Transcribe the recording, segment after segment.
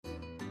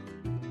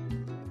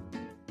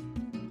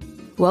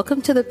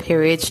Welcome to the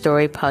Period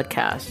Story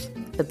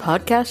Podcast, the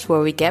podcast where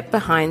we get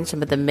behind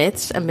some of the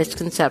myths and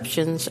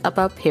misconceptions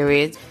about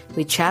periods.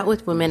 We chat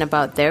with women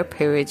about their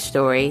period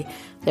story,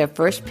 their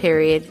first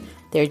period,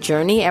 their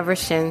journey ever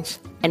since,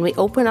 and we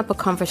open up a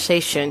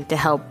conversation to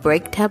help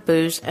break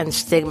taboos and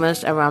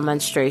stigmas around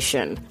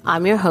menstruation.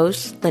 I'm your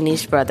host,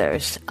 Lanice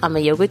Brothers. I'm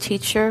a yoga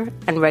teacher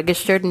and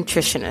registered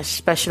nutritionist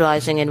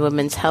specializing in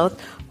women's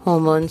health,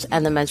 hormones,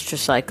 and the menstrual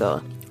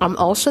cycle. I'm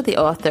also the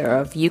author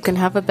of You Can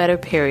Have a Better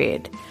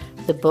Period,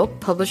 the book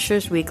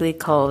Publishers Weekly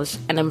calls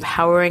an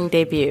empowering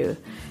debut,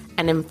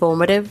 an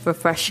informative,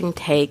 refreshing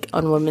take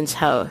on women's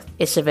health.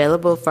 It's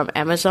available from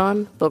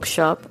Amazon,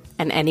 Bookshop,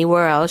 and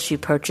anywhere else you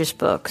purchase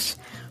books.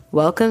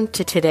 Welcome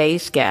to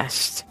today's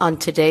guest. On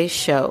today's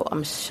show,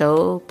 I'm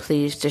so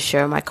pleased to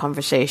share my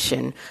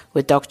conversation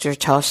with Dr.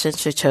 Tosin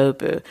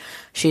Sotobu.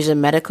 She's a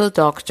medical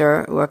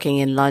doctor working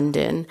in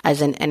London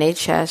as an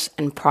NHS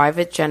and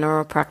private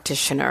general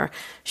practitioner.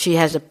 She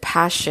has a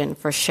passion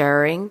for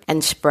sharing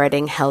and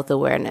spreading health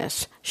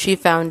awareness. She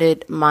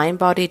founded Mind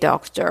Body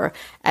Doctor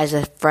as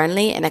a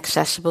friendly and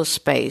accessible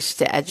space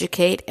to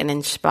educate and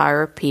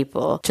inspire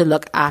people to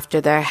look after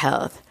their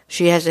health.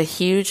 She has a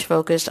huge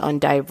focus on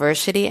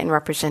diversity and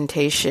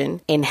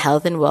representation in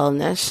health and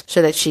wellness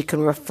so that she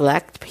can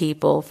reflect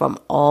people from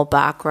all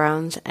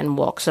backgrounds and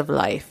walks of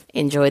life.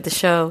 Enjoy the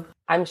show.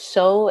 I'm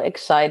so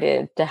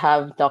excited to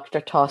have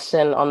Dr.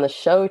 Tosin on the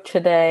show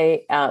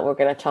today. We're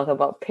going to talk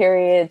about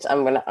periods.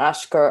 I'm going to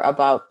ask her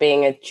about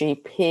being a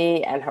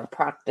GP and her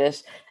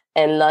practice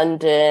in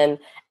London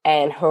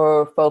and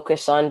her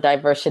focus on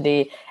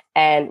diversity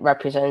and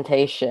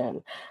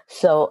representation.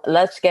 So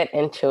let's get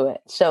into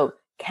it. So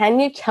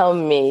can you tell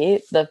me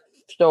the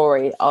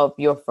story of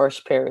your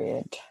first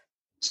period?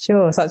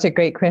 Sure. Such a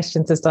great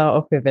question to start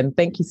off with. And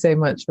thank you so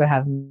much for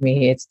having me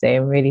here today.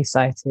 I'm really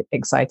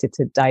excited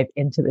to dive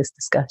into this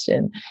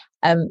discussion.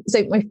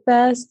 So my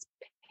first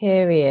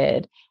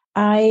period,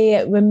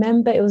 I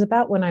remember it was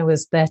about when I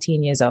was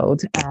 13 years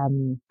old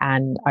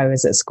and I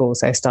was at school.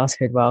 So I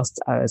started whilst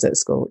I was at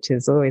school, which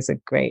is always a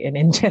great and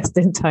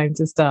interesting time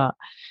to start.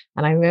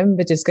 And I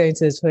remember just going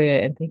to the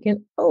toilet and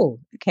thinking, oh,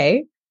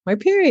 okay, my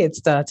period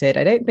started.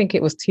 I don't think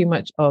it was too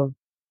much of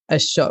a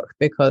shock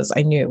because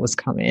I knew it was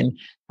coming.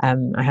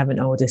 I have an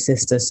older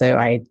sister, so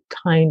I'd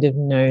kind of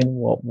known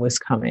what was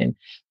coming.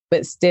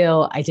 But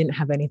still, I didn't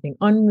have anything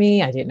on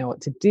me. I didn't know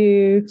what to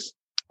do.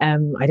 I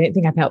don't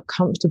think I felt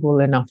comfortable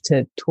enough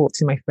to talk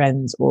to my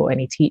friends or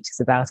any teachers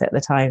about it at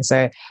the time.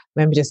 So I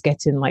remember just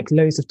getting like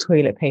loads of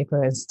toilet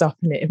paper and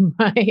stuffing it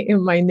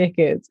in my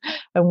knickers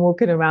and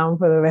walking around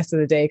for the rest of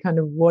the day, kind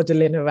of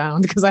waddling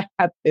around because I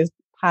had this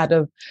pad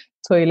of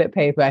toilet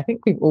paper. I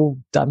think we've all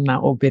done that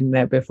or been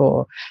there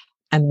before.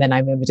 And then I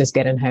remember just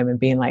getting home and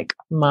being like,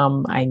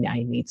 Mum, I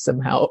need some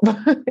help.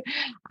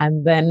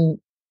 And then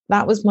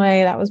that was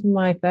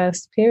my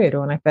first period,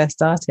 or when I first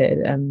started.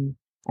 And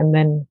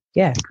then,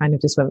 kind of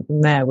just went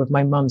from there with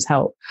my mum's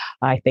help.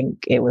 I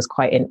think it was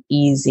quite an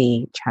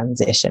easy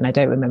transition. I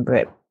don't remember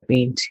it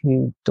being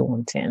too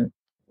daunting.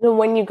 So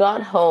when you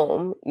got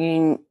home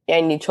you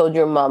told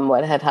your mum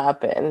what had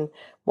happened,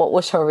 what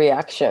was her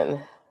reaction?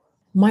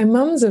 My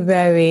mum's a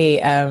very,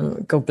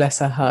 God bless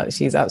her heart,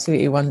 she's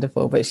absolutely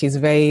wonderful, but she's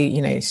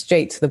very,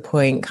 straight to the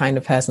point kind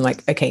of person,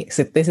 like, okay,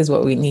 so this is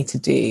what we need to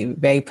do,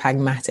 very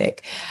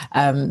pragmatic.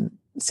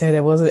 So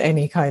there wasn't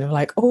any kind of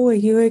like, oh, are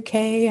you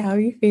okay? How are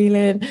you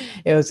feeling?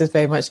 It was just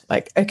very much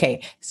like,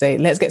 okay, so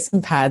let's get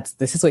some pads.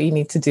 This is what you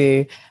need to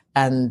do.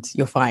 And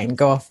you're fine.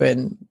 Go off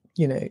and,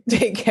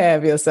 take care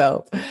of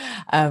yourself.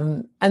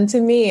 And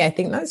to me, I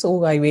think that's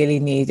all I really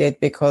needed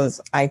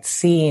because I'd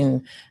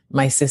seen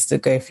my sister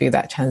go through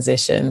that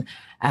transition.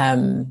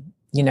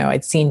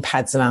 I'd seen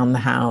pads around the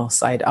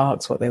house. I'd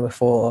asked what they were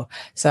for.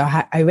 So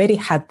I already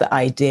had the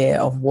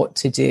idea of what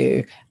to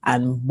do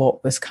and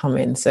what was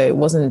coming. So it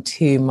wasn't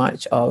too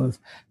much of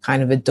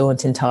kind of a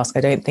daunting task.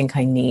 I don't think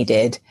I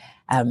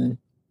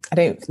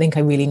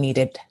really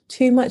needed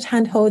too much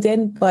hand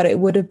holding, but it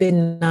would have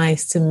been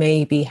nice to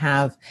maybe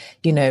have,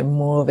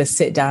 more of a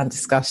sit down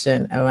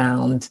discussion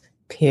around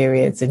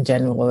periods in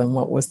general and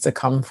what was to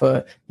come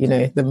for,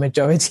 the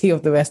majority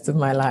of the rest of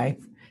my life.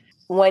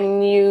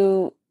 When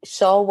you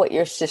saw what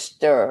your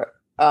sister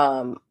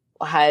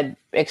had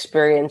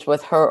experienced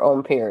with her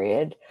own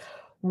period,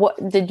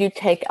 what did you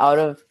take out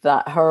of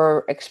that,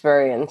 her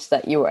experience,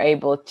 that you were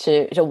able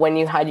to, so when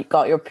you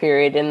got your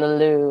period in the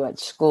loo at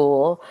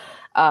school,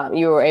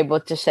 you were able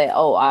to say,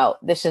 oh, wow,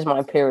 this is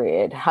my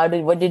period.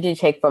 What did you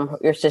take from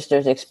your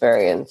sister's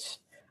experience?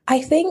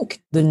 I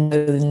think the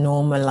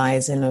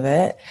normalizing of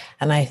it.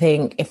 And I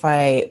think if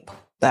I put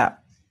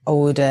that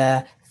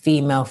older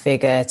female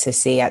figure to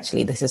see,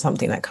 actually, this is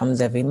something that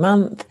comes every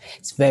month.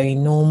 It's very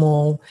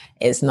normal.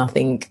 It's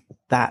nothing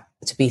that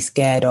to be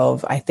scared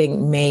of. I think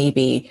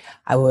maybe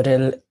I would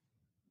have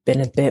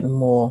been a bit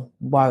more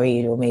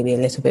worried or maybe a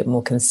little bit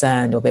more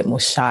concerned or a bit more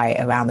shy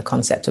around the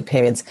concept of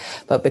periods.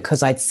 But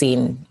because I'd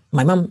seen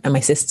my mum and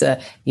my sister,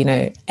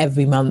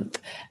 every month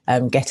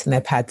getting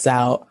their pads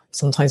out,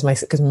 sometimes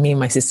because me and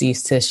my sister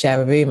used to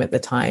share a room at the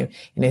time,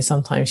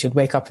 sometimes she'd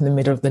wake up in the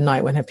middle of the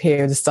night when her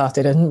period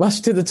started and rush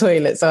to the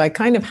toilet. So I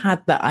kind of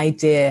had the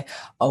idea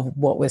of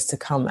what was to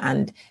come.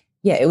 And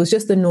yeah, it was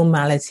just the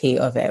normality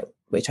of it,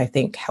 which I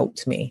think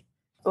helped me.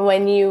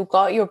 When you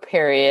got your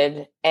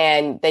period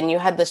and then you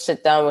had to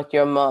sit down with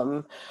your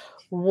mom,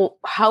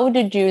 how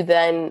did you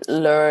then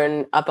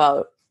learn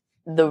about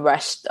the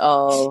rest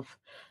of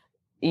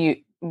you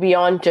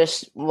beyond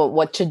just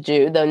what to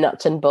do, the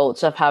nuts and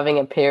bolts of having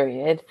a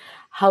period?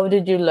 How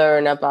did you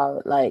learn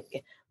about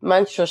like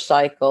menstrual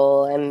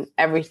cycle and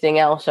everything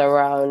else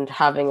around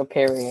having a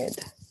period?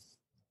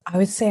 I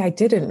would say I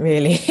didn't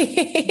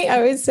really.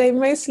 I would say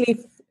mostly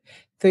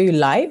through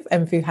life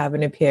and through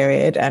having a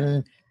period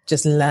and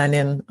just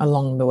learning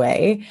along the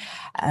way.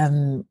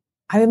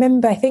 I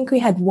remember, I think we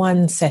had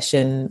one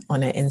session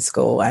on it in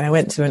school, and I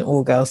went to an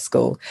all-girls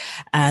school.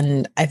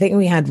 And I think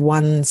we had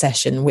one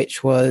session,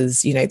 which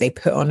was, they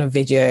put on a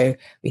video.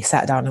 We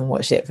sat down and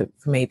watched it for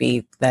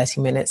maybe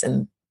 30 minutes,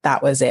 and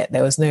that was it.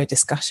 There was no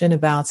discussion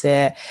about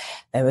it.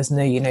 There was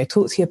no,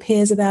 talk to your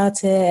peers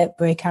about it,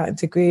 break out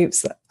into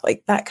groups.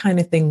 Like that kind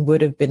of thing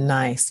would have been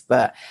nice,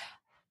 but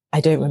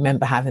I don't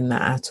remember having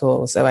that at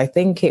all. So I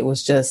think it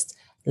was just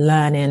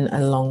learning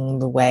along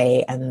the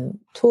way and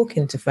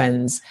talking to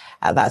friends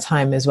at that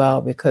time as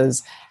well,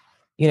 because,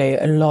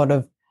 a lot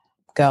of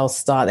girls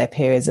start their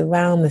periods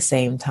around the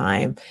same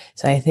time.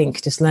 So I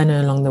think just learning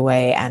along the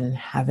way and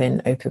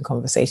having open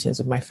conversations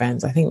with my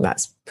friends, I think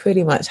that's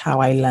pretty much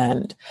how I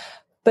learned.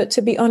 But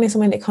to be honest,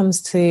 when it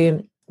comes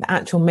to the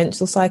actual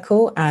menstrual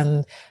cycle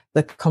and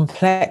the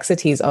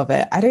complexities of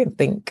it, I don't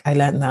think I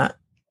learned that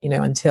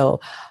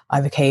until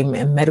I became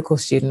a medical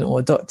student or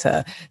a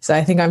doctor. So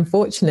I think I'm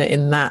fortunate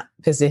in that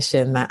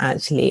position that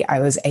actually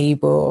I was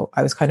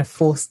kind of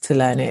forced to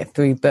learn it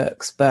through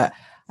books. But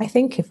I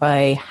think if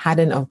I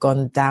hadn't have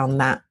gone down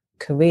that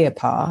career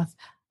path,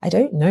 I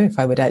don't know if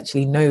I would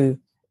actually know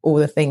all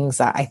the things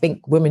that I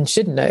think women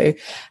should know,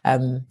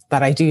 that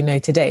I do know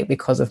today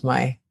because of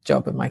my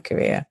job and my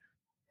career.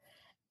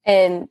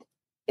 And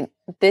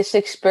this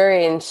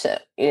experience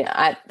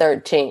at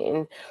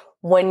 13,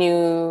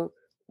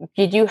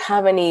 did you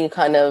have any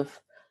kind of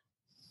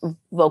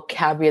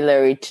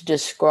vocabulary to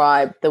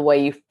describe the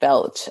way you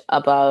felt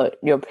about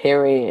your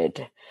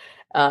period?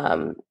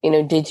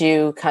 Did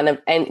you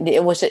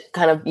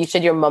you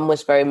said your mom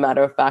was very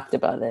matter of fact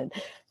about it.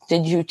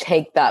 Did you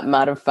take that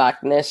matter of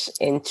factness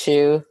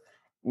into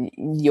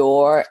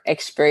your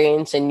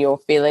experience and your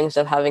feelings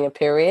of having a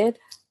period?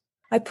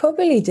 I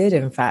probably did,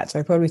 in fact.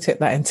 I probably took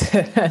that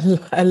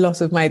into a lot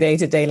of my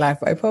day-to-day life.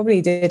 I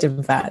probably did,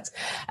 in fact.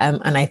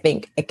 And I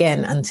think,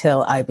 again,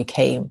 until I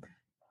became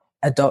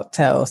a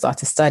doctor or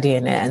started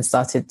studying it and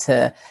started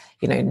to,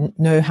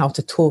 know how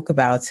to talk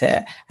about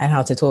it and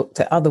how to talk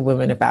to other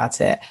women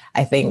about it,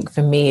 I think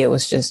for me, it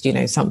was just,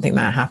 something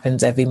that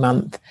happens every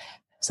month,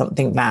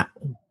 something that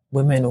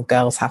women or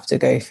girls have to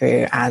go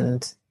through.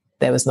 And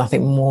there was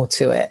nothing more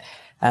to it.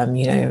 I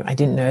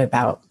didn't know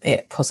about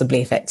it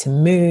possibly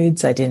affecting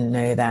moods. I didn't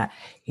know that,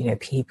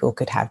 people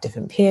could have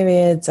different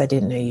periods. I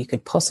didn't know you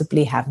could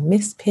possibly have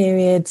missed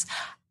periods.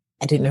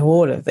 I didn't know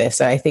all of this.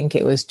 So I think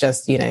it was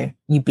just,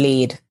 you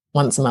bleed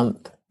once a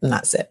month and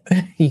that's it.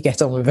 You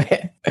get on with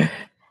it.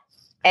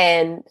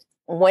 And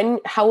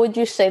how would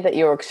you say that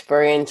your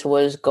experience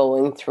was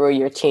going through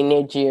your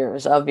teenage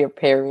years of your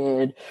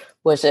period?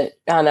 Was it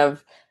kind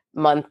of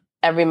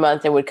every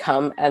month it would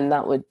come and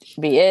that would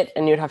be it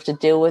and you'd have to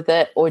deal with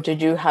it? Or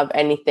did you have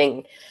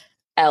anything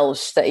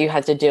else that you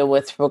had to deal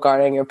with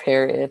regarding your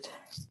period?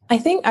 I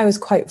think I was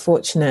quite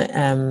fortunate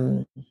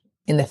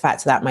in the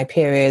fact that my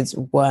periods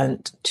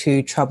weren't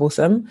too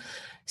troublesome.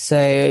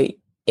 So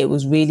it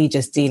was really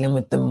just dealing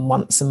with them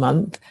once a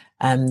month.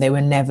 They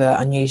were never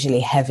unusually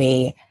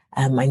heavy.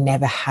 I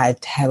never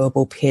had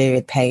terrible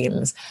period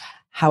pains.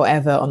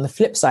 However, on the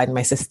flip side,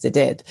 my sister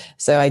did.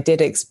 So I did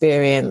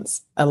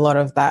experience a lot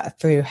of that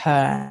through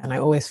her. And I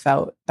always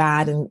felt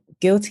bad and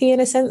guilty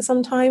in a sense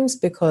sometimes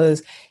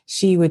because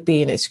she would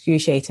be in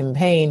excruciating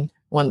pain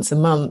once a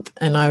month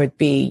and I would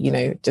be,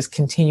 just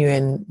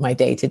continuing my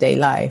day-to-day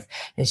life.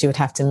 And she would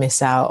have to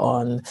miss out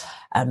on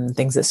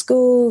things at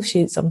school.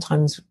 She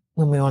sometimes,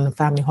 when we were on a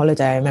family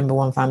holiday, I remember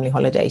one family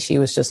holiday, she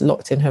was just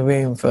locked in her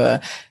room for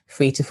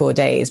 3 to 4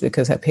 days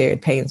because her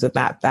period pains were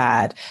that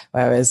bad,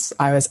 whereas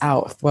I was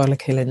out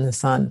frolicking in the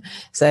sun.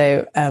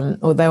 So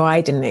although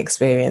I didn't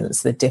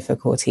experience the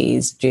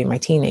difficulties during my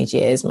teenage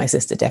years, my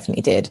sister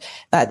definitely did.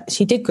 That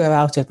she did grow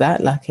out of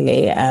that,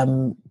 luckily,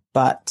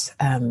 but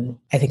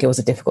I think it was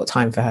a difficult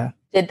time for her.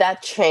 Did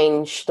that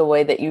change the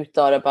way that you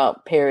thought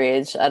about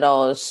periods at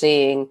all,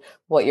 seeing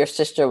what your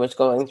sister was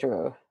going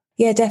through?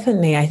 Yeah,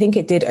 definitely. I think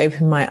it did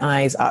open my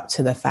eyes up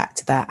to the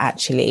fact that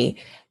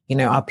actually,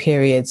 our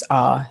periods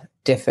are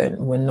different.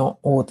 We're not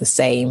all the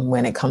same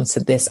when it comes to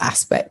this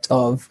aspect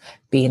of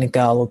being a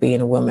girl or being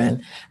a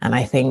woman. And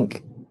I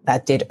think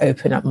that did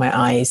open up my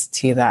eyes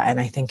to that. And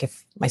I think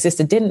if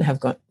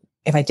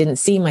I didn't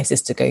see my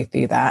sister go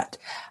through that,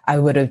 I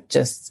would have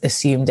just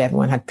assumed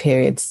everyone had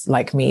periods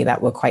like me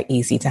that were quite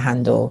easy to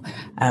handle.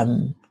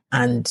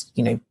 And,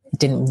 it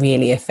didn't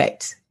really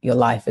affect your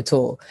life at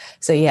all.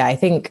 So yeah, I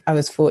think I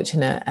was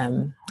fortunate.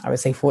 I would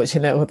say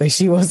fortunate, although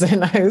she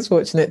wasn't. I was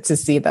fortunate to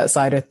see that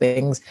side of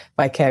things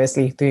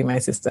vicariously through my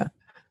sister.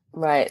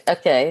 Right.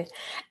 Okay.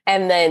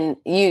 And then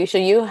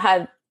you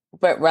had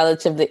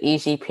relatively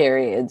easy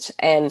periods,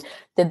 and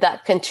did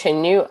that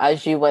continue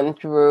as you went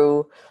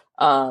through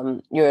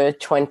your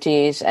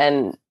 20s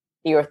and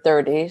your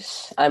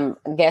 30s? I'm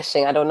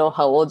guessing, I don't know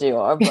how old you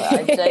are, but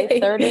I'd say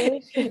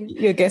 30s.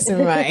 You're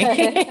guessing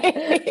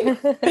right.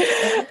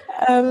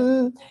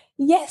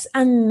 Yes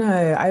and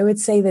no. I would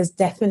say there's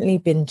definitely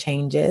been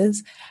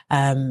changes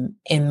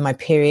in my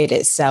period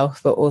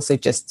itself, but also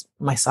just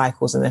my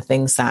cycles and the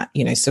things that,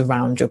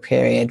 surround your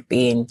period,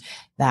 being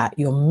that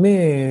your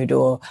mood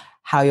or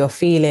how you're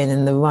feeling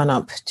in the run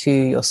up to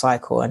your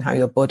cycle and how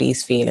your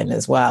body's feeling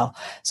as well.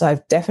 So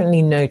I've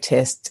definitely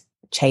noticed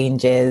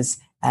changes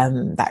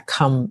that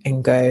come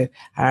and go.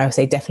 I would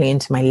say definitely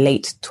into my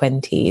late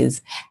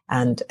 20s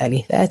and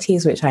early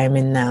 30s, which I am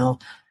in now.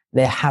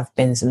 There have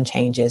been some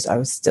changes. I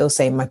would still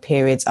say my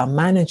periods are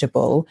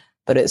manageable,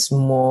 but it's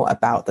more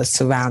about the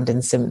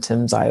surrounding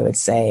symptoms, I would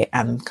say,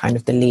 and kind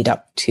of the lead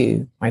up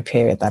to my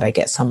period that I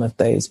get some of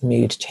those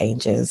mood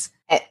changes.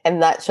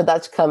 And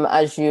that's come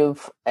as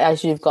you've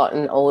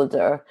gotten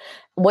older.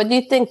 What do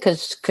you think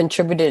has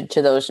contributed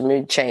to those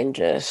mood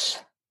changes?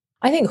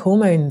 I think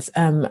hormones.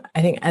 I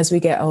think as we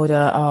get older,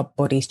 our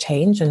bodies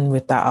change, and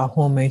with that, our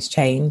hormones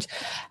change.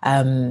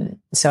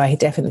 So I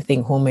definitely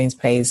think hormones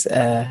plays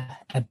a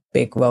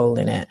big role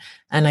in it.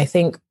 And I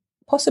think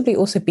possibly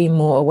also being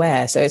more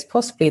aware. So it's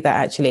possibly that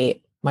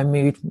actually my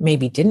mood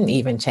maybe didn't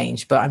even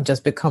change, but I'm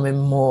just becoming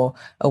more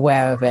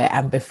aware of it.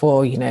 And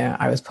before,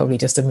 I was probably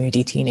just a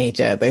moody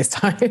teenager at those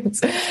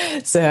times.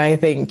 So I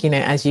think,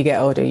 as you get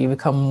older, you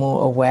become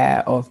more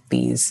aware of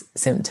these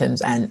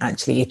symptoms and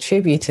actually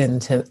attributing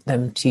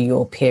them to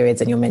your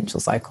periods and your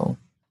menstrual cycle.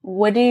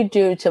 What do you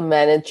do to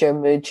manage your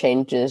mood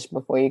changes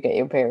before you get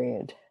your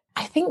period?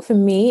 I think for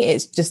me,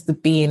 it's just the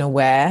being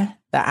aware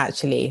that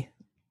actually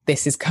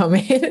this is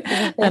coming.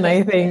 And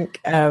I think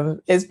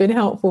it's been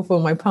helpful for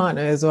my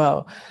partner as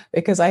well,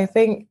 because I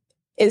think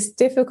it's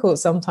difficult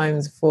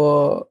sometimes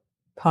for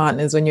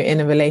partners when you're in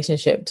a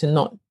relationship to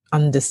not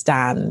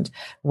understand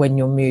when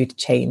your mood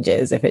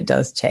changes, if it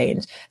does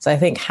change. So I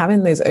think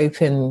having those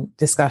open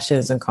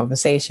discussions and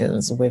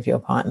conversations with your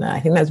partner, I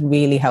think that's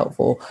really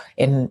helpful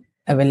in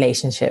a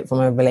relationship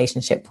from a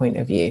relationship point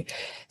of view.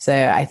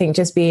 So I think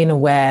just being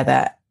aware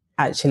that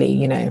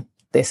actually,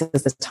 this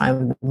is the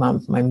time of the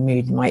month my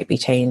mood might be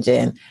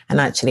changing. And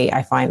actually,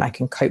 I find I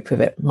can cope with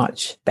it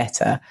much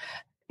better.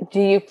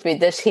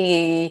 Does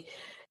he,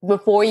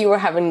 before you were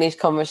having these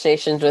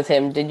conversations with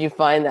him, did you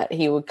find that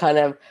he would kind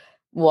of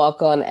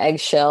walk on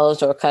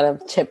eggshells or kind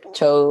of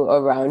tiptoe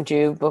around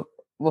you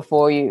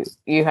before you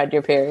had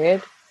your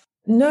period?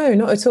 No,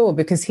 not at all.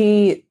 Because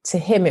to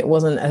him, it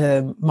wasn't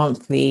a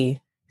monthly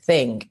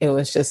thing. It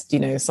was just,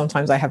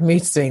 sometimes I have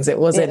mood swings. It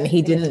wasn't,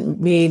 he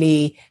didn't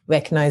really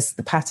recognize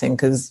the pattern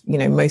because,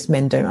 most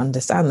men don't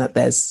understand that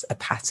there's a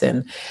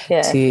pattern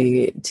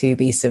to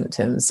these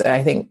symptoms. So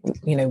I think,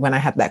 when I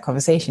had that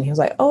conversation, he was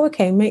like, oh,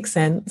 okay, makes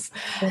sense.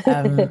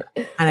 And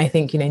I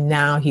think,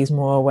 now he's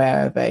more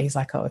aware of it. He's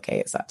like, oh,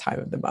 okay, it's that time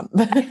of the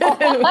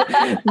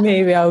month.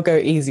 Maybe I'll go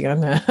easy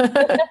on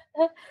her.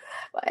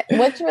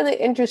 What's really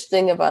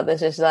interesting about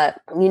this is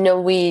that,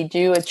 we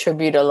do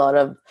attribute a lot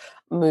of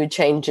mood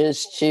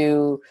changes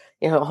to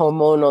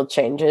hormonal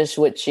changes,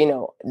 which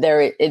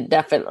they're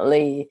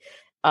definitely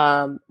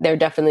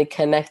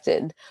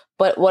connected.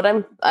 But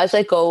as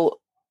I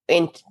go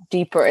in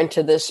deeper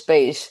into this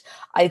space,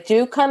 I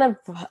do kind of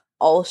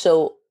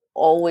also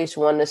always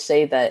want to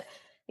say that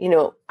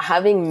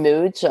having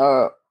moods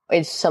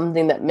is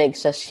something that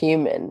makes us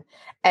human.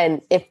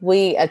 And if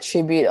we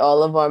attribute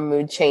all of our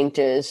mood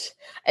changes,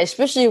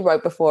 especially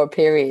right before a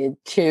period,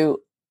 to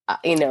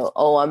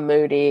oh, I'm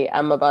moody,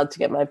 I'm about to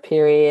get my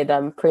period,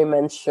 I'm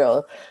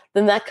premenstrual,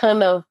 then that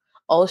kind of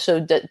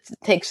also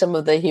takes some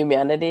of the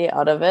humanity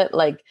out of it.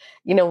 Like,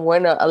 we're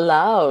not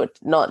allowed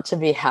not to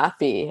be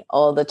happy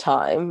all the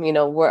time.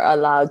 We're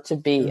allowed to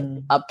be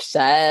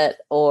upset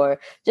or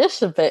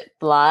just a bit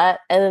flat,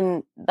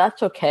 and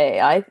that's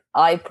okay.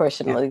 I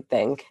personally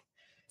think.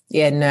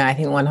 Yeah, no, I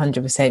think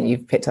 100%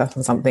 you've picked up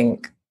on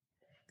something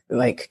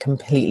like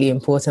completely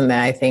important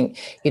there. I think,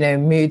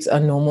 moods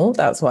are normal.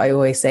 That's what I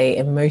always say.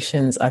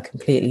 Emotions are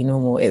completely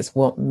normal. It's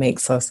what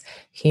makes us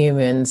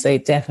human. So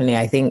definitely,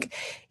 I think,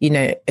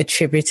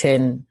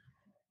 attributing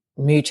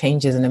mood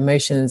changes and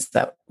emotions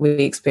that we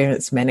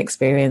experience, men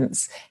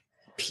experience,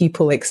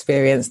 people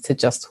experience to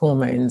just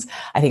hormones,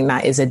 I think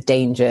that is a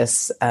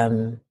dangerous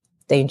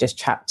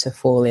trap to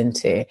fall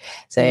into.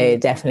 So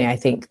definitely, I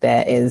think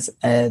there is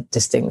a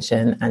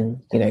distinction, and,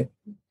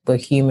 we're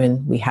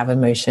human, we have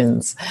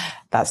emotions.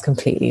 That's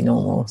completely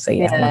normal. So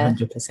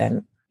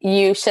 100%.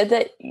 You said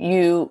that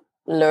you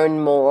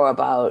learned more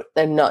about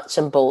the nuts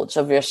and bolts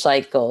of your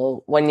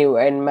cycle when you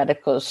were in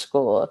medical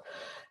school.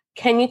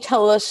 Can you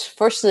tell us,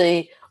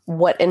 firstly,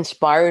 what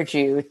inspired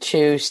you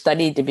to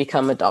study to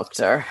become a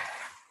doctor?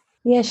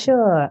 Yeah,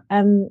 sure.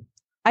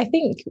 I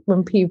think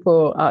when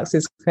people ask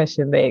this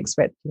question, they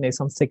expect,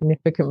 some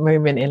significant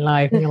moment in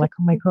life, and you're like,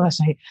 oh my gosh,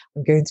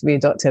 I'm going to be a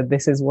doctor.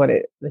 This is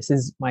this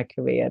is my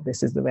career.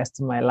 This is the rest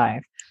of my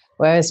life.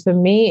 Whereas for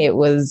me, it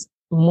was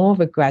more of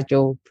a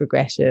gradual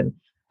progression.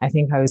 I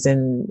think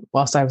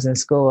whilst I was in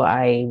school,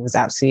 I was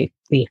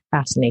absolutely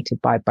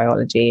fascinated by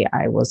biology.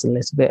 I was a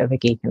little bit of a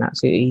geek and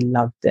absolutely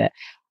loved it.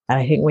 And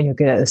I think when you're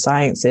good at the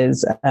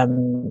sciences,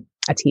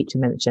 a teacher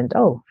mentioned,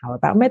 oh, how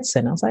about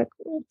medicine? I was like,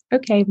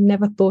 okay,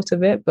 never thought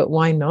of it, but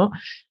why not?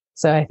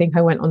 So I think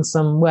I went on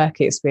some work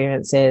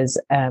experiences.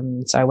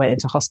 So I went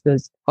into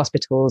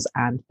hospitals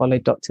and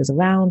followed doctors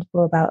around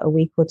for about a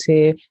week or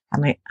two,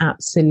 and I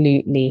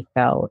absolutely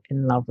fell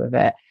in love with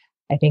it.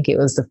 I think it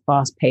was the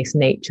fast-paced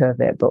nature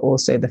of it, but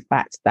also the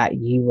fact that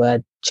you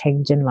were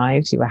changing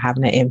lives, you were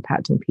having an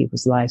impact on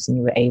people's lives, and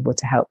you were able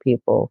to help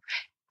people.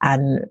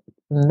 And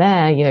from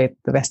there,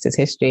 the rest is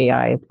history.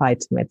 I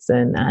applied to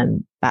medicine,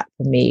 and that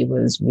for me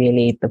was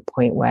really the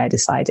point where I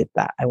decided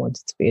that I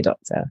wanted to be a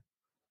doctor.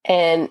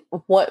 And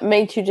what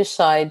made you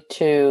decide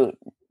to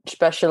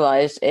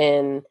specialize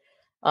in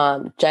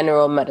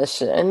general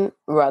medicine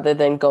rather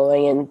than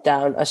going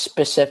down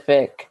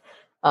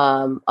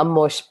a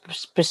more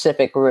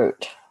specific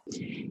route?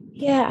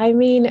 Yeah, I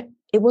mean,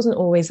 it wasn't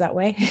always that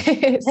way.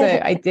 So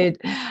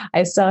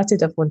I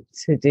started off wanting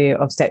to do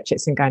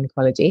obstetrics and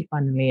gynecology,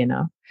 funnily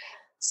enough.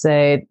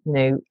 So,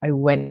 I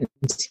went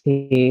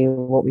to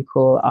what we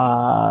call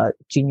our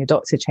junior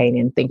doctor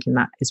training, thinking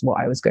that is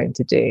what I was going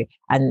to do.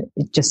 And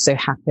it just so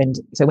happened,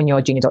 so when you're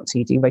a junior doctor,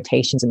 you do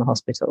rotations in the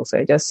hospital. So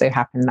it just so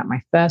happened that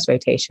my first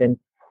rotation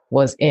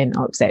was in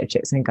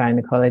obstetrics and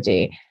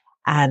gynecology.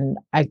 And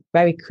I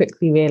very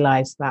quickly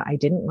realized that I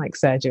didn't like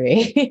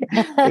surgery,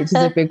 which is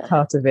a big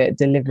part of it,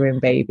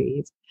 delivering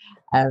babies.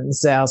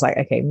 So I was like,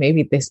 okay,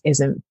 maybe this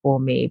isn't for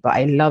me, but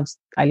I loved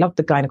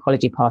the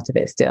gynecology part of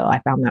it still. I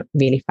found that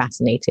really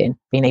fascinating,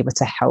 being able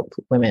to help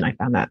women. I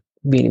found that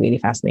really, really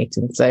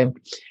fascinating. So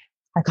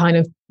I kind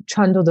of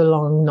trundled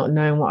along, not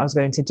knowing what I was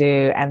going to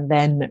do. And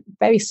then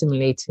very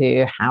similarly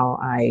to how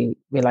I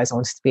realized I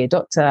wanted to be a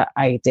doctor,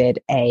 I did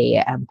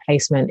a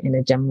placement in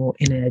a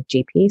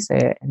GP, so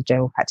in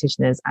general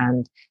practitioners,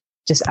 and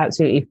just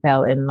absolutely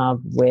fell in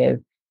love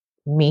with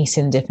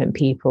meeting different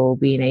people,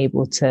 being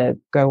able to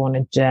go on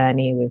a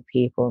journey with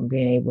people and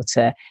being able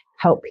to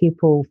help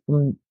people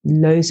from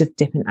loads of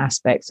different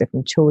aspects. So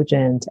from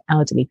children to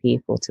elderly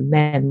people to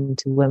men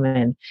to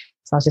women.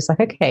 So I was just like,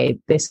 okay,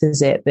 this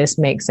is it. This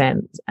makes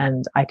sense.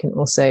 And I can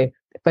also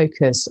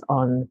focus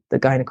on the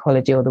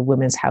gynecology or the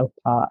women's health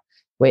part,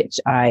 which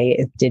I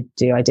did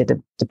do. I did a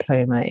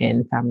diploma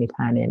in family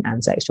planning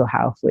and sexual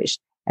health, which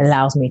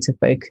allows me to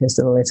focus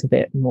a little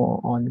bit more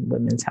on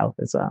women's health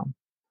as well.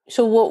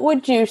 So what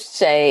would you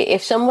say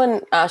if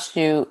someone asked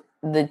you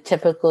the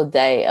typical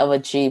day of a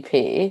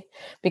GP?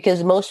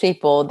 Because most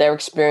people, their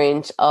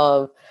experience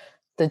of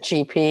the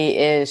GP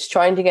is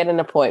trying to get an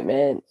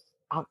appointment,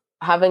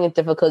 having a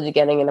difficulty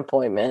getting an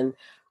appointment,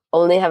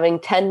 only having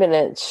 10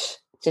 minutes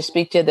to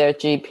speak to their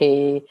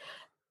GP,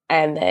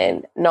 and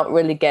then not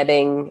really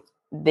getting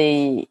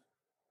the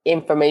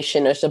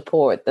information or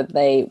support that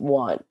they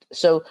want.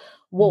 So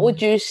what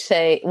would you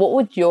say,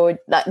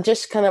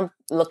 just kind of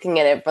looking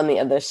at it from the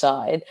other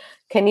side,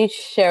 can you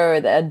share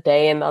a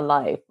day in the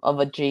life of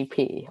a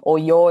GP or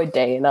your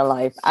day in the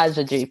life as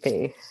a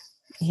GP?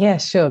 Yeah,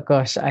 sure.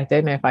 Gosh, I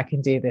don't know if I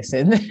can do this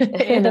in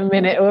a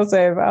minute or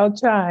so, but I'll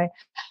try.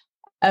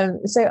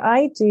 So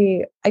I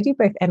do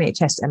both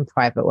NHS and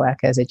private work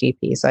as a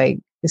GP. So I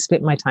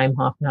split my time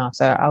half and half.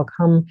 So I'll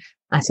come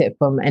at it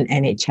from an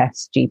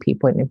NHS GP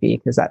point of view,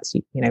 because that's,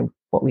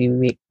 what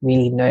we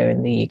really know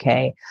in the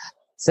UK.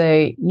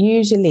 So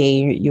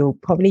usually you'll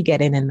probably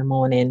get in the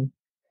morning,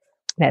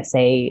 let's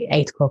say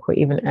 8 o'clock or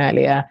even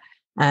earlier,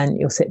 and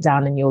you'll sit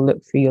down and you'll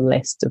look through your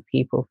list of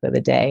people for the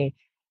day.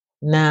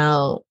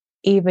 Now,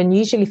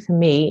 usually for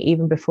me,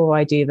 even before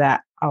I do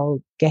that,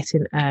 I'll get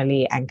in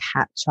early and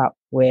catch up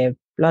with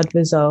blood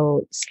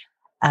results,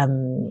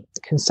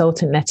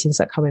 consultant letters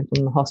that come in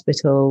from the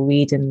hospital,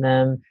 reading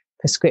them,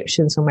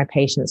 prescriptions for my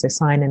patients, so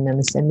signing them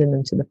and sending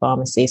them to the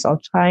pharmacy. So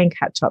I'll try and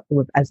catch up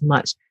with as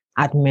much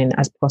admin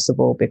as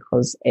possible,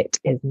 because it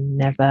is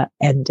never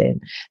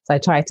ending. So I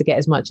try to get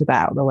as much of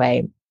that out of the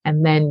way.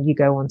 And then you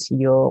go on to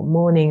your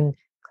morning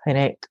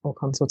clinic or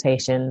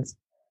consultations.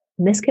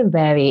 And this can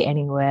vary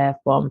anywhere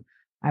from,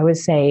 I would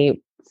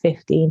say,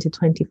 15 to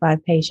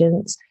 25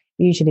 patients,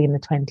 usually in the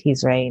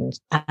 20s range.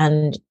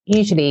 And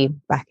usually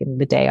back in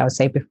the day, I would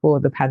say before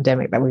the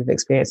pandemic that we've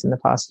experienced in the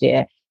past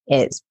year,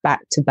 it's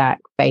back-to-back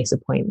face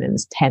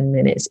appointments, 10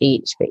 minutes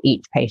each for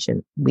each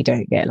patient. We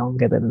don't get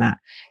longer than that.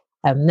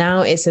 Now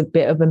it's a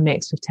bit of a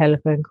mix with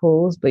telephone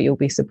calls, but you'll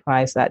be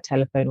surprised that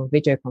telephone or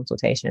video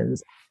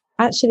consultations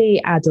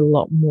actually add a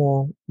lot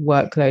more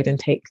workload and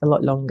take a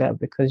lot longer,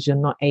 because you're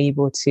not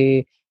able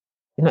to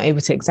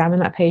examine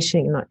that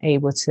patient. You're not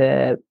able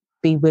to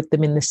be with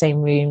them in the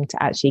same room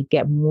to actually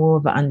get more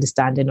of an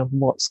understanding of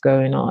what's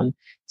going on.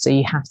 So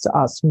you have to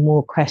ask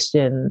more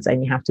questions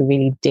and you have to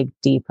really dig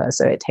deeper.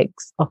 So it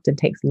often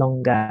takes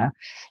longer.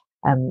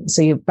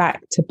 So you're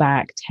back to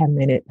back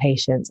 10-minute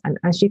patients. And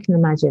as you can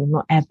imagine,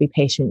 not every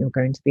patient you're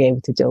going to be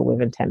able to deal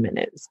with in 10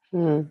 minutes.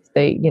 So,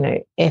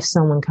 if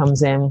someone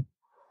comes in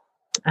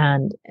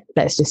and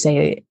let's just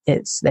say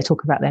they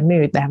talk about their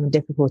mood, they're having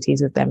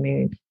difficulties with their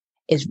mood,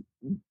 it's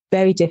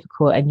very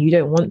difficult and you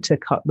don't want to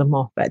cut them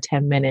off at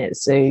 10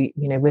 minutes. So,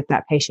 with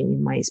that patient, you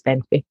might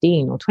spend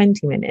 15 or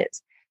 20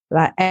 minutes.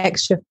 That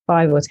extra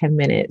 5 or 10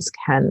 minutes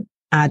can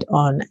add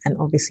on. And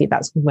obviously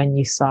that's when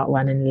you start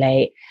running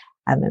late.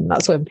 And then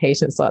that's when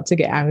patients start to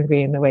get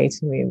angry in the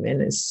waiting room.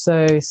 And it's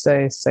so,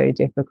 so, so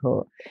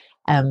difficult.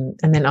 And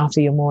then after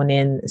your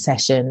morning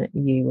session,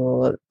 you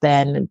will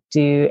then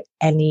do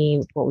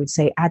any, what we'd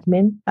say,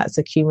 admin that's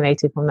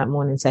accumulated from that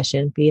morning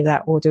session, be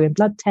that ordering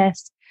blood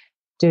tests,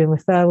 doing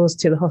referrals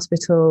to the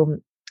hospital,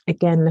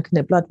 again, looking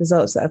at blood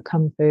results that have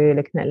come through,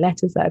 looking at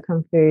letters that have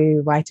come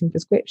through, writing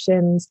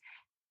prescriptions.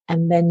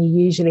 And then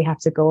you usually have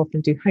to go off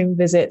and do home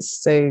visits.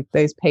 So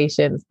those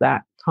patients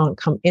that can't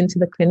come into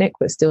the clinic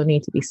but still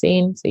need to be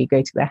seen. So you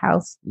go to their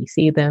house, you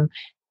see them,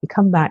 you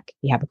come back,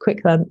 you have a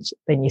quick lunch,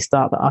 then you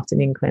start the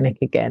afternoon clinic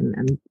again.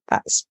 And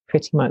that's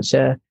pretty much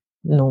a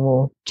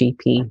normal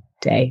GP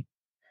day.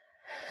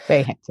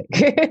 Very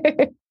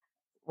hectic.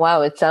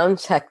 Wow, it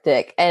sounds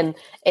hectic. And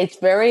it's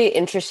very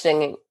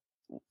interesting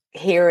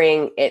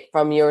hearing it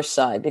from your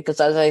side, because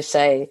as I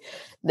say,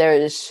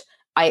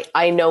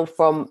 I know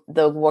from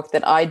the work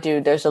that I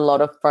do, there's a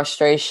lot of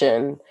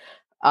frustration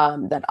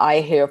that I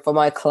hear from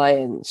my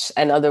clients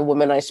and other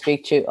women I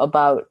speak to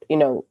about,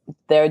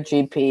 their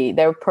GP,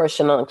 their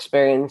personal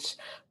experience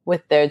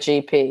with their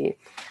GP.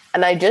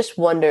 And I just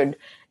wondered,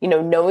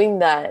 knowing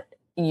that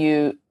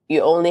you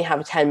only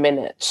have 10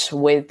 minutes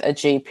with a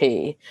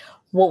GP,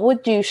 what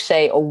would you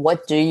say, or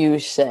what do you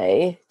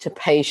say to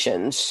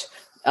patients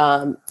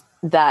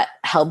that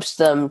helps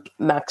them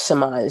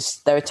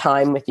maximize their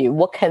time with you?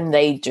 What can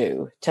they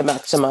do to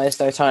maximize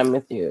their time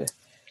with you?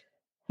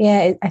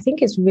 Yeah, I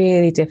think it's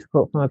really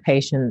difficult from a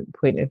patient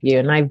point of view.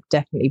 And I've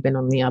definitely been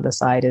on the other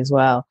side as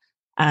well.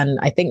 And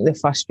I think the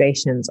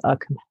frustrations are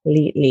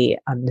completely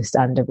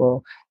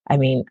understandable. I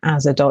mean,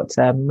 as a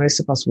doctor, most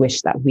of us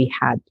wish that we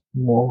had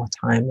more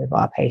time with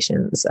our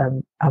patients.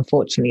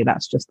 Unfortunately,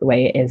 that's just the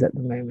way it is at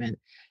the moment.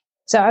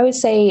 So I would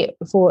say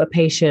for a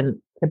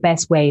patient, the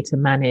best way to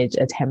manage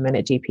a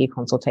 10-minute GP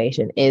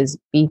consultation is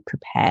be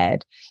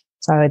prepared.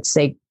 So I would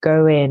say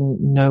go in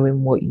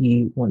knowing what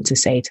you want to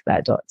say to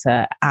that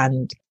doctor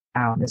and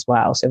down as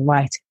well. So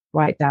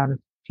write down a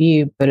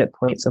few bullet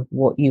points of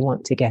what you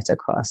want to get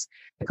across,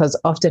 because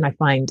often I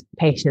find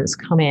patients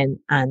come in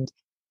and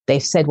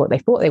they've said what they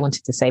thought they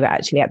wanted to say, but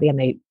actually at the end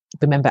they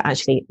remember,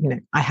 actually,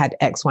 I had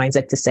X, Y, and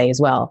Z to say as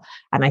well.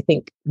 And I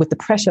think with the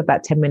pressure of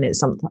that 10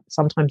 minutes,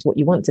 sometimes what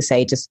you want to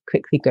say just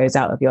quickly goes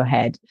out of your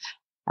head.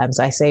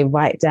 So I say,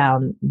 write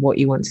down what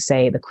you want to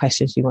say, the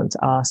questions you want to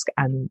ask,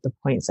 and the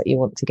points that you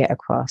want to get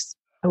across.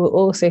 I will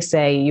also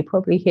say, you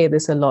probably hear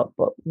this a lot,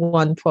 but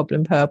one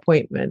problem per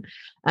appointment.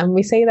 And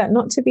we say that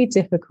not to be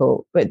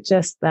difficult, but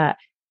just that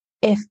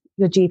if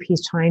your GP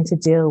is trying to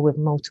deal with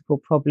multiple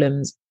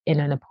problems in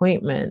an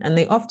appointment, and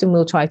they often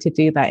will try to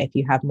do that if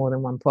you have more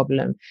than one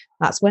problem,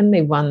 that's when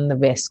they run the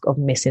risk of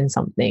missing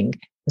something,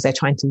 because they're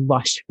trying to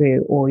rush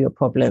through all your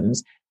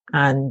problems.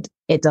 And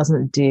it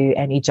doesn't do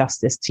any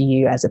justice to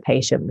you as a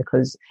patient,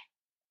 because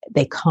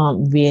they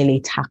can't really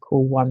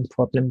tackle one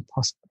problem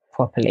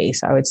properly.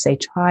 So I would say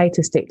try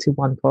to stick to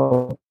one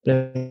problem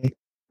per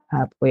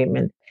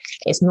appointment.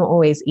 It's not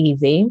always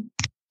easy.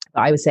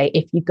 But I would say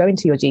if you go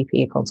into your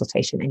GP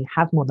consultation and you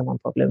have more than one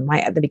problem,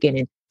 right at the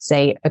beginning,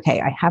 say,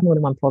 okay, I have more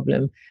than one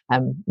problem.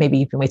 Maybe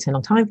you've been waiting a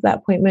long time for that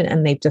appointment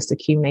and they've just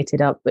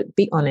accumulated up, but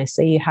be honest,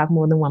 say you have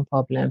more than one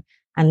problem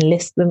and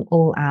list them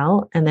all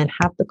out, and then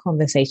have the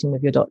conversation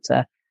with your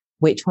doctor.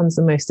 Which one's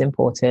the most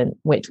important?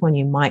 Which one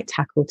you might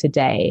tackle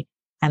today?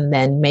 And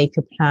then make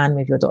a plan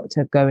with your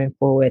doctor going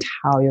forward,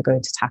 how you're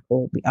going to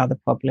tackle the other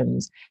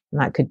problems. And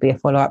that could be a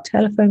follow-up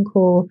telephone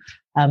call,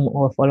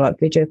 or a follow-up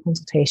video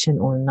consultation,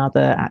 or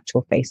another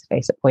actual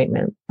face-to-face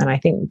appointment. And I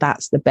think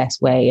that's the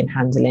best way in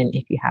handling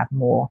if you have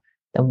more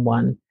than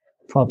one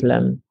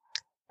problem.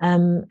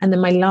 And then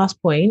my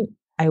last point,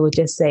 I would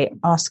just say,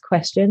 ask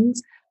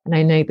questions. And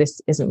I know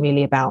this isn't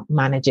really about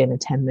managing a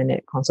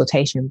 10-minute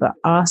consultation, but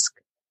ask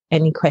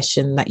any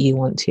question that you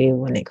want to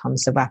when it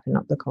comes to wrapping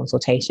up the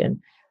consultation.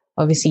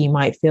 Obviously, you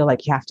might feel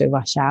like you have to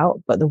rush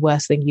out, but the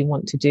worst thing you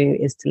want to do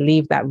is to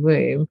leave that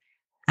room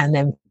and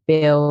then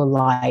feel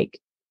like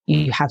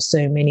you have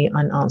so many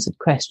unanswered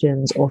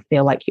questions, or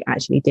feel like you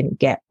actually didn't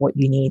get what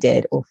you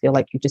needed, or feel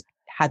like you just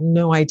had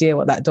no idea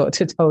what that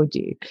doctor told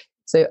you.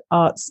 So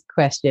ask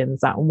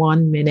questions. That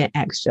 1 minute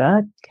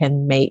extra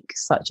can make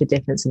such a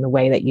difference in the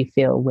way that you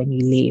feel when you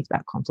leave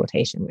that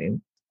consultation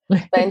room.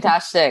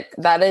 Fantastic.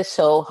 That is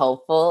so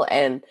helpful.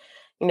 And,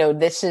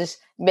 this is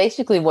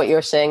basically what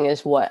you're saying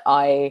is what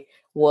I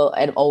will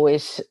and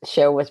always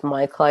share with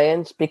my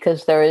clients,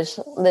 because there is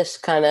this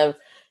kind of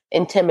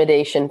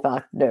intimidation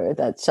factor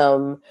that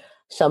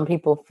some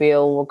people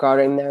feel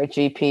regarding their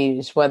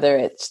GPs, whether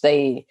it's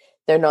they're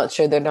not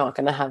sure they're not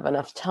going to have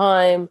enough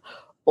time,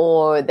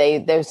 or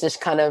there's this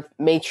kind of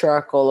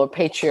matriarchal or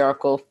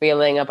patriarchal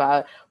feeling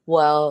about,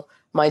 well,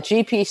 my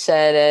GP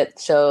said it,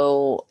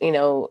 so,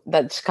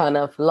 that's kind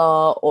of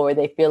law, or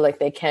they feel like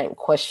they can't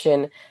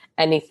question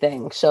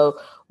anything. So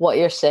what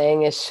you're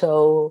saying is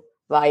so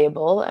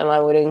valuable, and I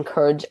would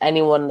encourage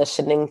anyone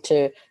listening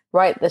to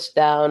write this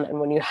down.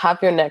 And when you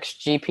have your next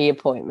GP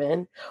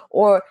appointment,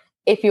 or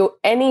if you're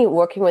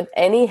working with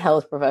any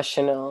health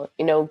professional,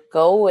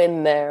 go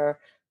in there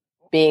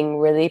being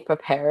really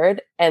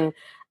prepared and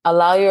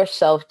allow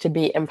yourself to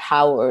be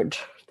empowered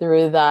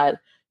through that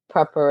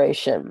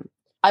preparation.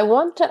 I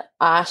want to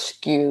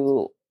ask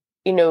you,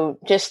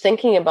 just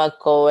thinking about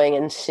going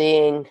and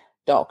seeing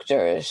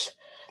doctors,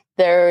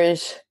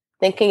 there's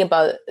thinking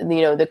about,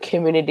 the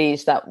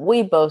communities that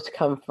we both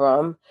come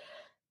from.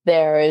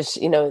 There's,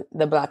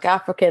 the Black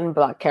African,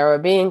 Black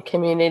Caribbean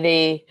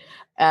community.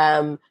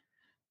 There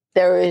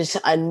is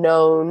a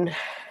known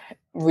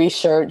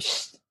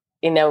research,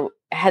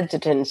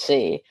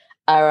 hesitancy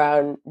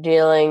around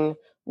dealing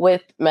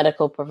with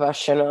medical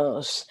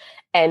professionals.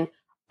 And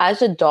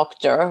as a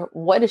doctor,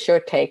 what is your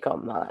take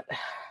on that?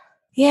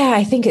 Yeah,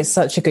 I think it's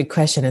such a good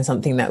question, and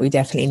something that we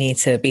definitely need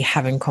to be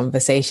having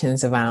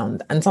conversations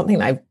around, and something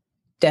that I've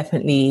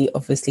definitely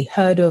obviously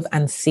heard of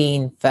and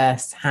seen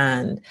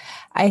firsthand.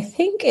 I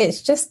think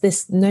it's just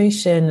this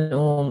notion,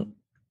 or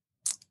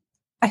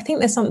I think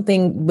there's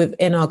something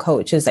within our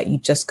cultures that you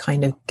just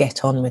kind of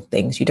get on with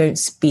things. You don't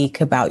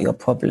speak about your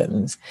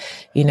problems,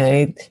 you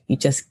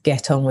just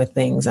get on with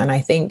things. And I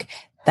think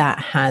that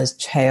has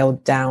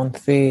trailed down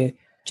through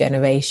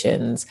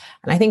generations.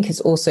 And I think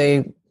it's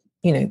also,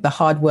 the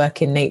hard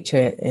working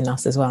nature in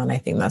us as well. And I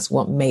think that's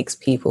what makes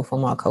people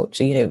from our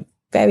culture,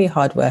 very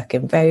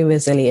hardworking, very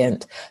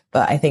resilient.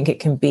 But I think it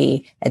can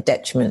be a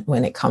detriment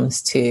when it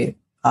comes to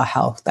our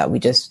health, that we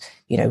just,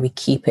 we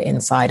keep it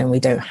inside and we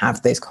don't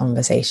have those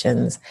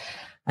conversations.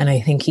 And I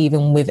think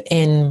even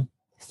within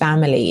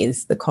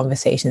families, the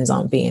conversations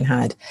aren't being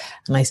had.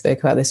 And I spoke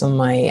about this on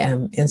my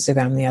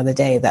Instagram the other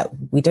day, that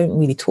we don't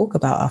really talk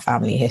about our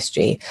family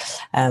history.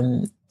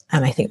 And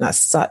I think that's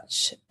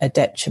such a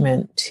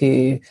detriment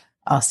to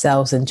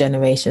ourselves and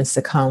generations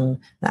to come,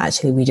 that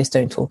actually we just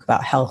don't talk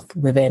about health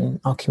within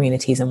our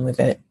communities and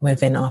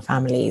within our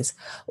families.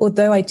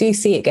 Although I do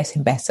see it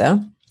getting better.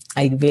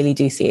 I really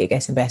do see it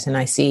getting better. And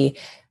I see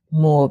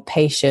more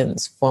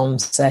patients from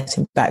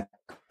certain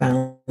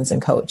backgrounds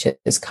and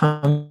cultures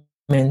come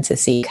in to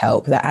seek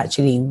help that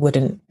actually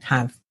wouldn't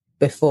have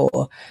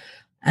before.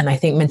 And I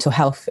think mental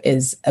health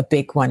is a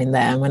big one in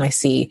there. And when I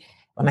see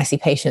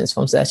patients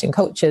from certain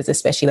cultures,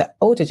 especially the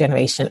older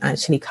generation,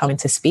 actually coming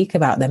to speak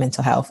about their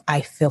mental health,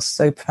 I feel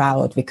so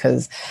proud,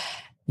 because,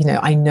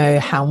 I know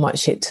how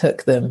much it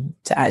took them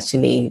to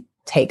actually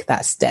take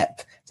that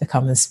step to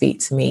come and speak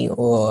to me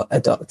or a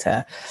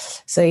doctor.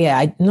 So yeah,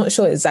 I'm not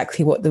sure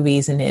exactly what the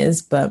reason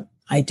is, but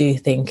I do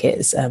think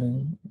it's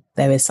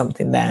there is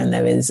something there, and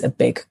there is a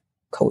big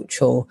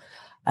cultural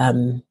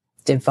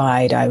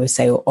divide, I would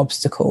say, or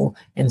obstacle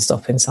in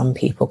stopping some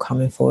people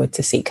coming forward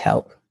to seek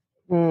help.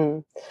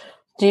 Do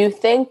you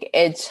think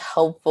it's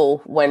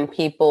helpful when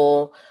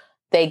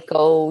they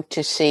go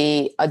to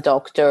see a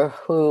doctor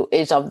who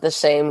is of the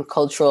same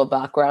cultural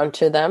background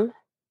to them?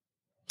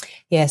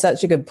 Yeah,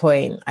 such a good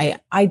point.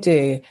 I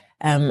do.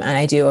 And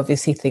I do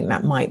obviously think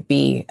that might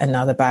be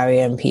another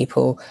barrier in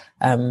people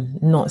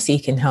not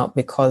seeking help,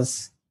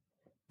 because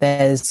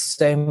there's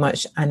so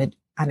much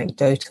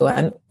anecdotal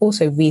and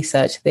also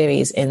research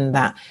theories in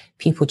that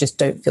people just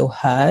don't feel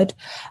heard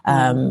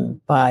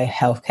by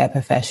healthcare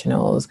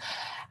professionals.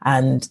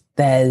 And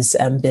there's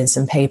been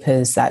some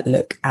papers that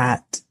look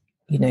at,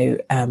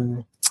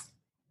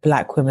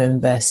 Black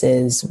women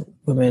versus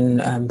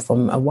women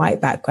from a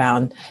white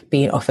background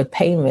being offered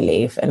pain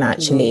relief, and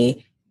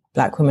actually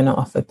Black women are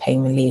offered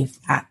pain relief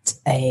at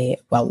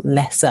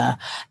lesser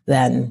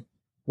than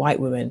white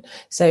women.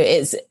 So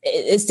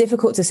it's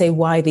difficult to say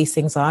why these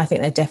things are. I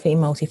think they're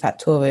definitely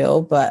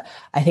multifactorial, but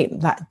I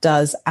think that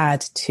does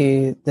add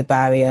to the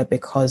barrier,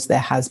 because there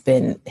has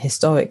been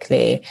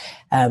historically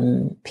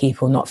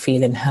people not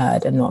feeling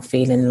heard and not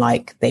feeling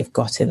like they've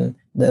gotten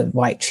the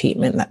right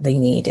treatment that they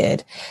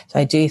needed. So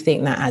I do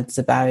think that adds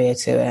a barrier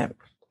to it.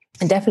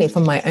 And definitely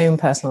from my own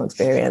personal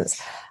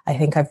experience, I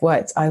think I've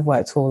worked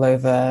all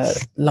over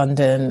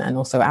London and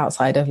also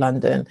outside of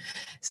London.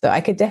 So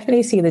I could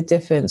definitely see the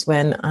difference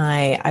when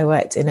I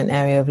worked in an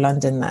area of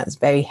London that's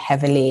very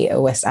heavily a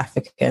West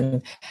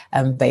African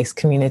based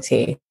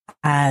community.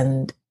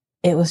 And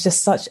it was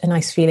just such a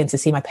nice feeling to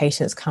see my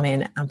patients come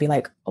in and be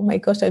like, oh my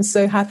gosh, I'm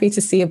so happy to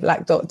see a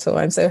Black doctor.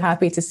 I'm so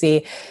happy to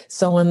see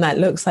someone that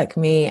looks like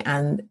me.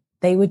 And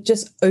they would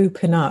just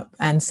open up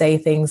and say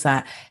things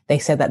that they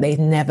said that they'd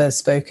never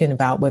spoken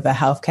about with a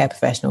healthcare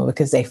professional,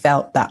 because they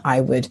felt that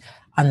I would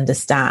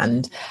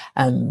understand,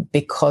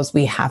 because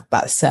we have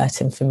that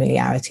certain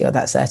familiarity or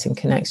that certain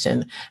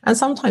connection. And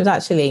sometimes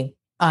actually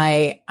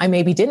I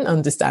maybe didn't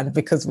understand,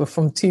 because we're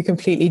from two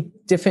completely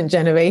different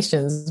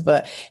generations,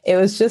 but it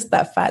was just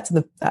that fact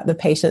that the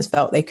patients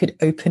felt they could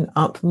open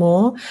up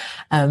more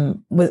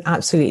was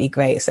absolutely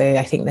great. So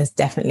I think there's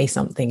definitely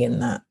something in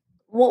that.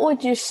 what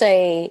would you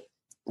say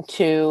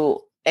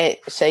to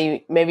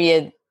say maybe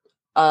a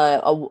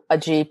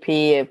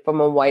GP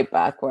from a white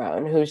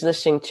background who's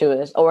listening to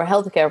this, or a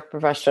healthcare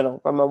professional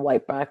from a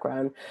white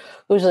background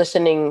who's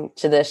listening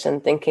to this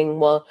and thinking,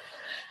 well,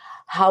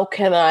 how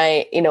can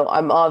I,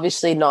 I'm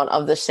obviously not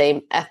of the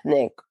same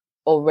ethnic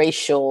or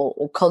racial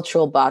or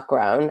cultural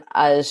background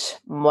as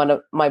some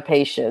of my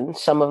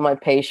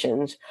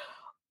patients.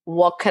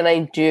 What can I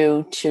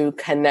do to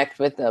connect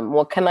with them?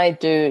 What can I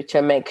do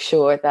to make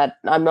sure that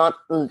I'm not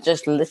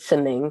just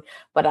listening,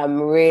 but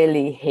I'm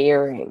really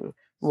hearing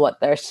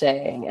what they're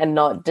saying and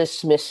not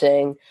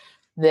dismissing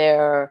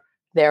their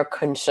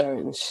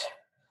concerns?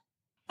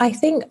 I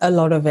think a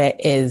lot of it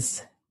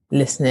is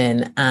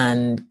listening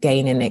and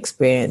gaining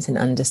experience and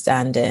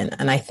understanding.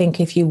 And I think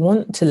if you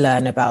want to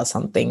learn about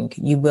something,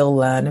 you will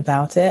learn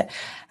about it.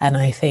 And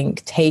I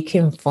think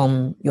taking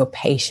from your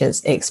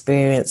patients'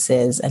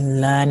 experiences and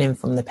learning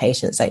from the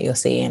patients that you're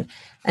seeing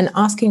and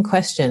asking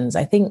questions.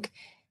 I think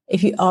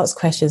if you ask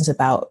questions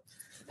about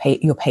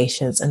your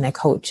patients and their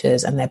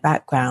cultures and their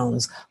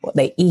backgrounds, what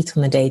they eat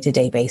on a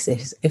day-to-day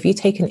basis, if you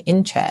take an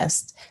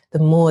interest, the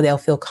more they'll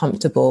feel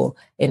comfortable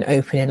in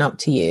opening up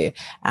to you.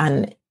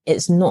 And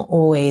it's not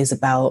always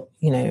about,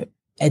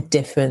 a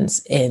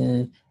difference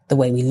in the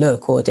way we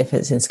look or a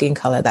difference in skin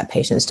color that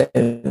patients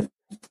don't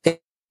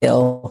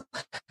feel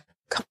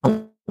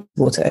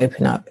comfortable to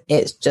open up.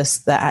 It's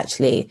just that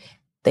actually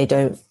they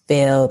don't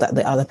feel that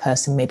the other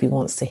person maybe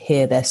wants to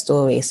hear their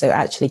story. So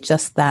actually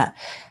just that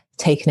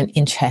taking an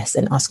interest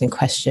in asking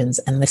questions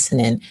and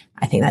listening,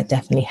 I think that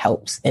definitely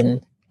helps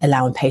in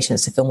allowing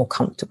patients to feel more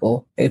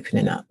comfortable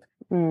opening up.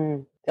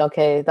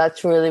 Okay,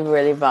 that's really,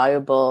 really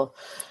valuable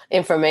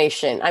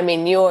information. I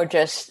mean, you're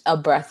just a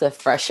breath of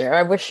fresh air.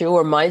 I wish you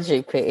were my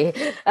GP.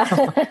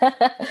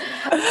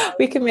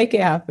 We can make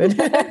it happen.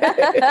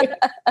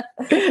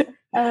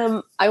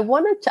 I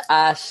wanted to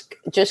ask,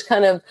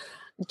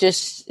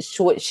 just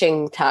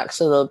switching tacks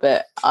a little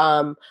bit,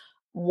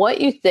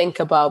 what you think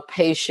about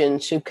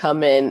patients who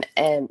come in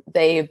and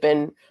they've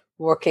been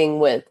working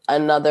with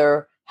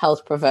another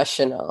health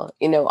professional.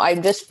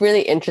 I'm just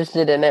really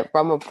interested in it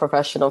from a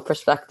professional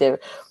perspective.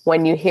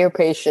 When you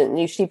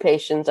see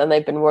patients and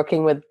they've been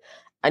working with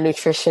a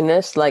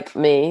nutritionist like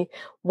me,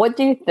 what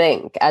do you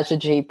think as a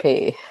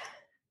GP?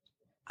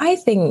 I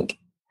think,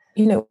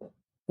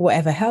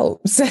 whatever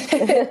helps.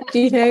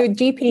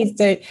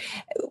 GPs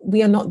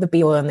we are not the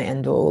be all and the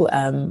end all.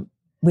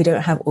 We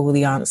don't have all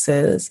the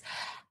answers.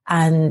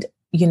 And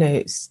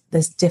there's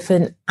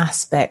different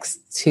aspects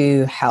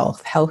to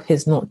health. Health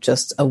is not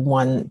just a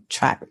one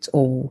tract,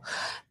 or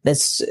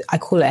I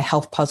call it a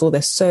health puzzle.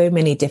 There's so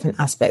many different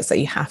aspects that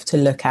you have to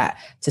look at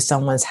to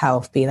someone's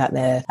health, be that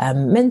their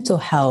mental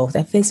health,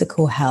 their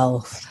physical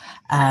health,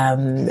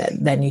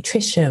 their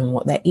nutrition,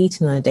 what they're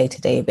eating on a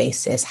day-to-day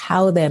basis,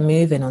 how they're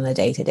moving on a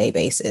day-to-day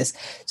basis.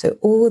 So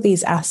all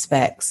these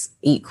aspects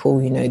equal,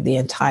 the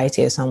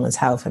entirety of someone's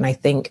health. And I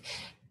think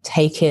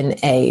taking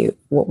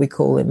what we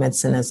call in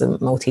medicine as a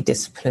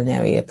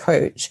multidisciplinary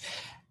approach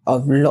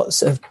of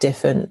lots of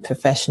different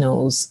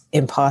professionals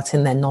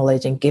imparting their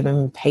knowledge and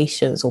giving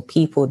patients or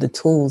people the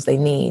tools they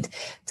need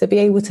to be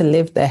able to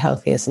live their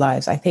healthiest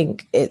lives, I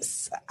think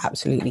it's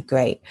absolutely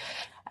great.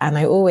 And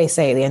I always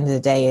say at the end of the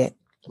day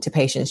to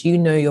patients, you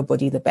know your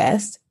body the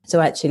best.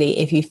 So actually,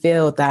 if you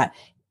feel that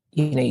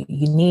you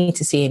need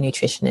to see a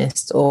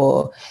nutritionist,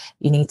 or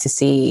you need to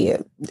see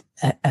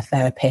a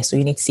therapist, or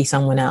you need to see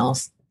someone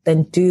else,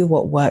 then do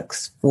what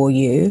works for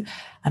you.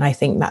 And I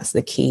think that's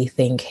the key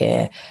thing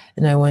here.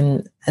 No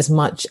one, as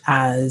much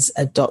as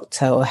a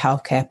doctor or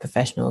healthcare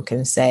professional,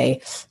 can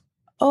say,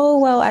 oh,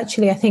 well,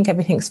 actually, I think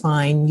everything's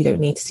fine. You don't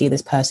need to see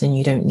this person.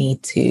 You don't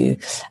need to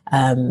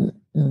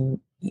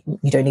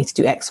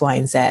do X, Y,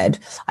 and Z.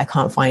 I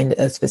can't find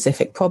a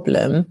specific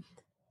problem.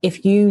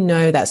 If you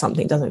know that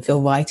something doesn't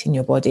feel right in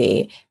your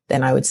body,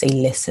 then I would say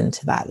listen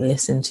to that,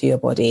 listen to your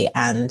body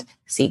and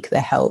seek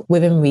the help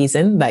within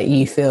reason that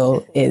you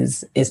feel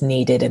is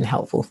needed and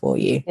helpful for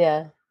you.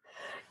 Yeah.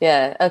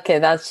 Okay.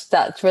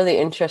 That's really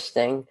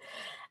interesting.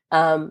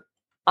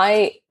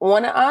 I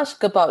want to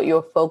ask about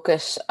your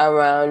focus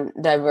around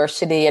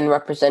diversity and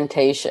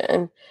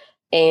representation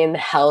in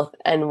health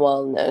and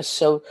wellness.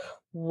 So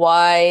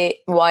why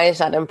is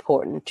that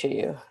important to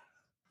you?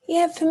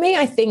 Yeah, for me,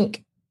 I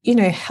think,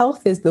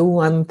 health is the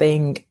one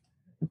thing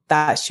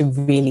that should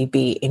really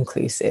be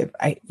inclusive.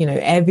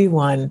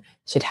 Everyone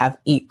should have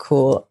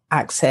equal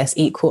access,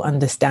 equal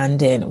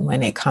understanding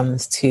when it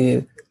comes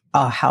to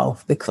our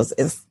health, because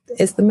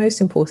it's the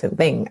most important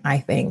thing, I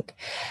think.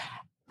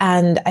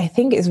 And I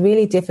think it's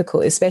really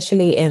difficult,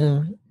 especially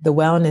in the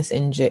wellness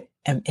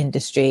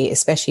industry,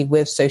 especially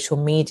with social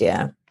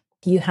media.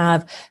 You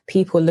have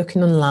people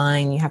looking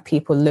online, you have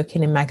people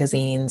looking in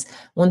magazines,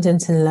 wanting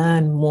to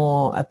learn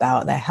more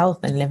about their health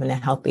and living a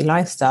healthy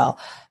lifestyle,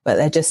 but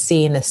they're just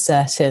seeing a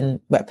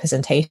certain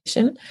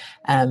representation,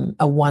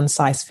 a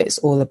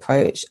one-size-fits-all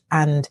approach.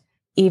 And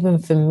even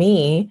for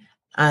me,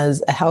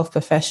 as a health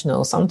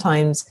professional,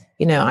 sometimes,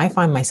 I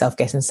find myself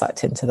getting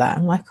sucked into that.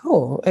 I'm like,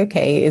 oh,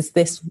 okay, is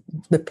this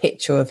the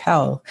picture of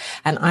health?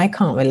 And I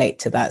can't relate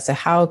to that. So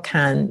how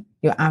can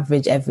your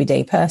average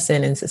everyday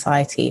person in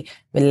society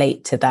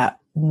relate to that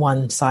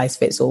one size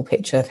fits all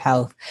picture of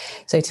health?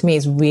 So to me,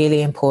 it's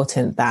really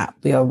important that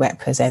we are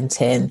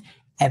representing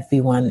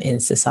everyone in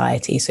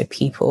society so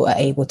people are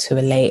able to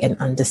relate and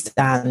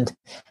understand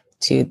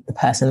to the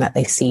person that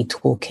they see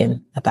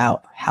talking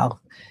about health.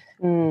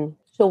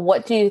 So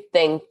what do you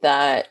think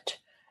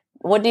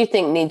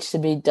needs to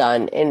be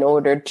done in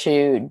order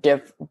to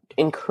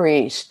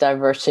increase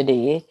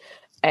diversity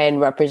and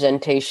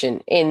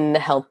representation in the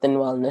health and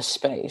wellness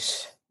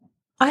space?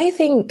 I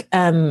think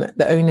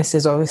the onus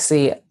is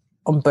obviously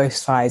on both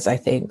sides, I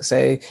think.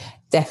 So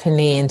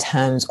definitely in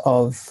terms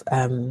of,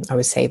 I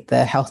would say,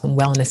 the health and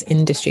wellness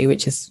industry,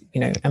 which is,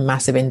 a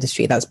massive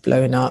industry that's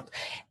blown up.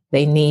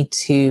 They need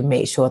to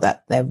make sure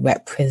that they're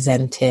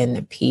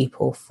representing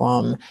people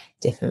from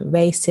different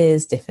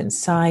races, different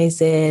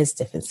sizes,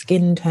 different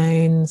skin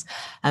tones,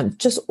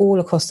 just all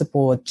across the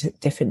board,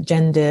 different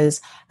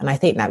genders. And I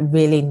think that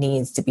really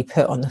needs to be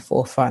put on the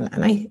forefront.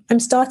 And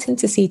I'm starting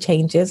to see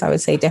changes, I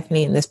would say,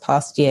 definitely in this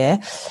past year,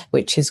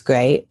 which is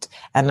great.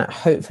 And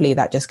hopefully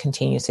that just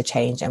continues to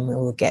change and we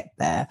will get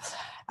there.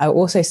 I would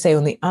also say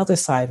on the other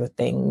side of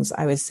things,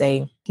 I would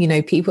say,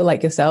 people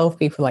like yourself,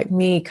 people like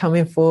me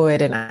coming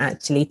forward and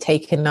actually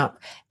taking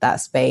up that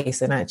space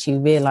and actually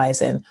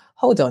realizing,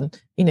 hold on,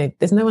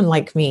 there's no one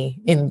like me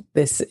in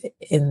this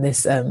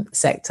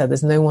sector.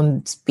 There's no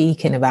one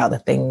speaking about the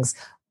things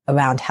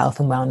around health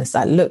and wellness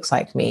that looks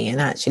like me,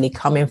 and actually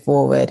coming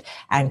forward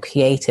and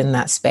creating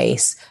that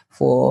space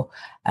for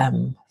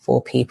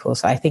people.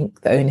 So I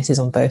think the onus is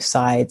on both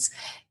sides.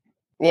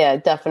 Yeah,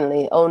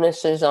 definitely.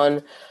 Onus is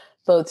on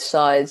both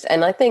sides.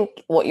 And I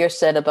think what you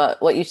said about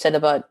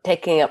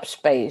taking up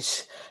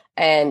space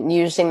and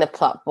using the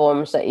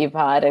platforms that you've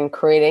had and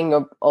creating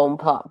your own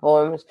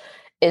platforms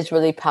is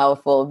really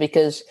powerful,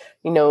 because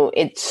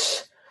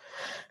there's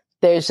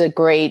a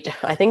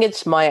great, I think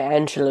it's Maya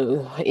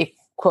Angelou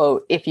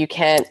quote, if you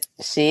can't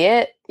see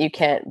it, you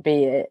can't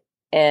be it.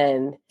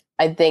 And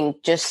I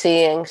think just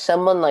seeing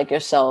someone like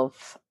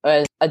yourself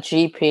as a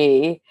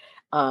GP,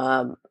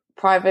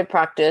 private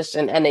practice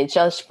and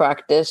NHS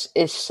practice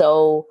is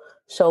so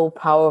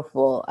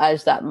powerful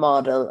as that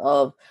model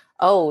of,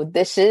 oh,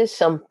 this is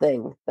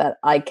something that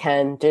I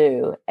can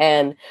do.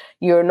 And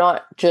you're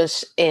not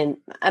just in,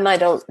 and I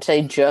don't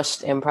say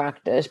just in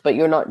practice, but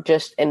you're not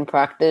just in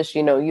practice,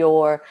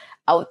 you're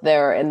out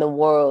there in the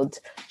world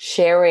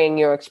sharing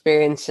your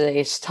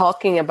experiences,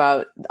 talking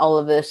about all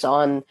of this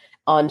on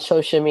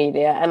social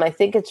media. And I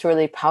think it's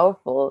really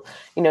powerful,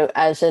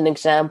 as an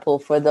example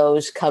for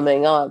those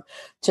coming up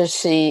to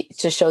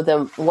show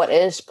them what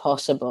is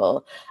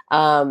possible.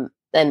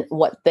 And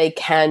what they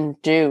can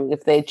do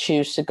if they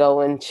choose to go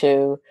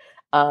into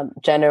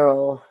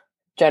general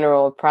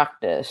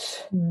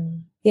practice.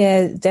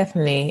 Yeah,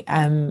 definitely.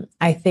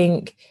 I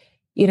think,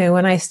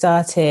 when I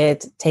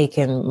started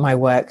taking my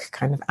work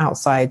kind of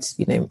outside,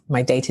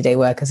 my day-to-day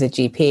work as a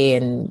GP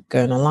and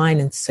going online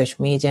into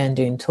social media and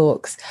doing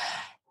talks,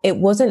 it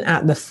wasn't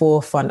at the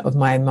forefront of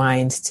my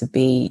mind to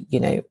be,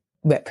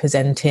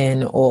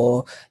 representing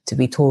or to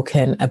be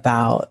talking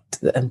about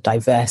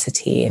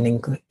diversity and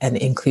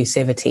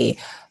inclusivity.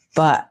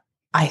 But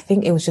I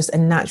think it was just a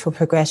natural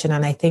progression.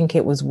 And I think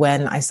it was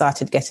when I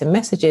started getting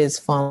messages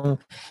from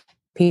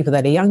people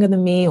that are younger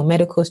than me or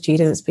medical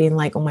students being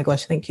like, oh my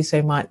gosh, thank you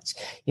so much.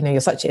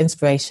 You're such an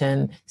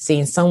inspiration.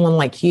 Seeing someone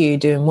like you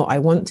doing what I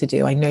want to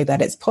do, I know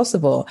that it's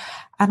possible.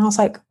 And I was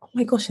like, oh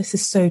my gosh, this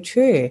is so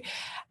true.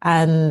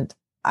 And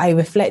I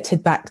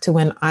reflected back to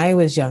when I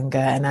was younger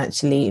and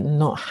actually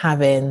not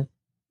having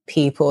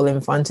people in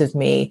front of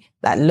me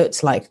that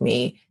looked like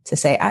me to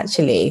say,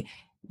 actually,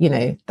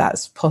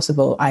 that's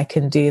possible. I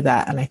can do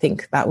that. And I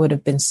think that would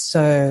have been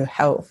so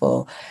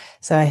helpful.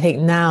 So I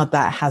think now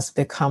that has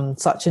become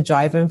such a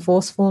driving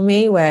force for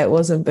me where it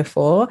wasn't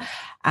before.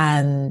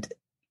 And,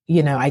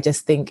 I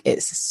just think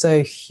it's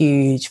so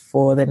huge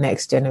for the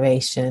next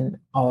generation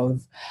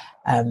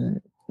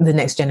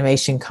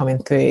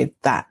coming through,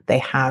 that they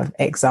have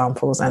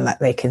examples and that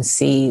they can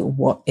see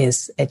what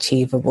is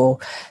achievable.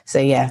 So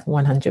yeah,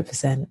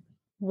 100%.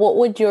 What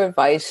would your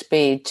advice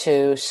be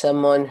to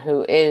someone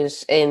who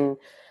is in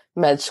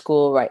med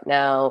school right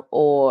now,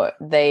 or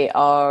they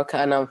are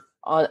kind of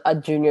a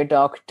junior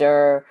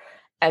doctor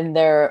and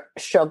they're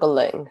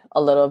struggling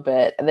a little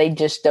bit? They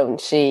just don't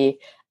see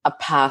a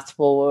path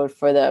forward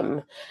for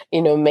them.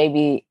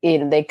 Maybe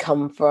they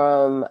come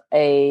from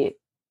a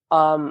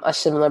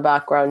similar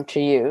background to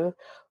you.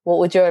 What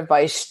would your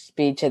advice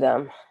be to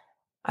them?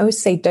 I would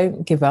say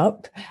don't give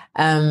up.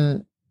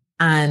 And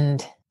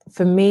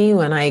for me,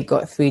 when I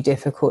got through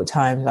difficult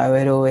times, I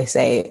would always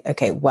say,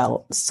 okay,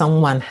 well,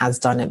 someone has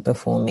done it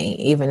before me.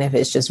 Even if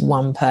it's just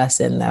one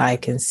person that I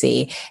can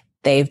see,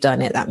 they've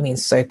done it. That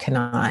means so can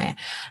I.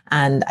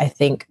 And I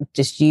think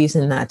just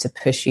using that to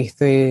push you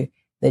through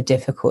the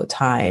difficult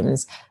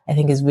times, I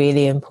think is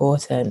really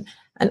important.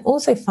 And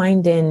also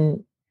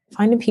finding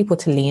people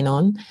to lean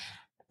on.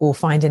 or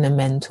finding a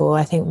mentor.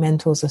 I think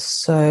mentors are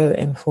so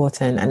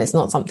important, and it's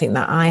not something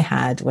that I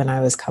had when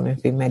I was coming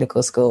through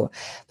medical school.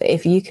 But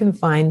if you can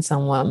find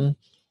someone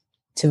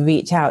to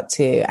reach out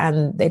to,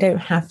 and they don't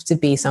have to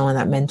be someone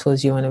that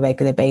mentors you on a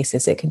regular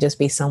basis. It can just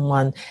be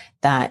someone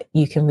that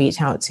you can reach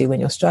out to when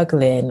you're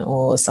struggling,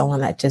 or someone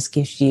that just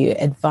gives you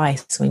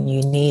advice when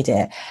you need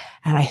it.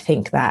 And I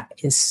think that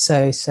is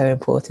so, so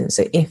important.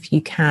 So if you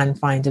can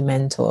find a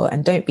mentor,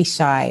 and don't be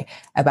shy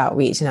about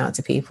reaching out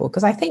to people,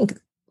 because I think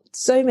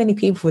so many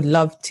people would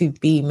love to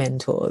be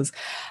mentors.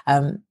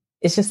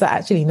 It's just that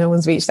actually no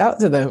one's reached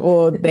out to them,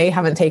 or they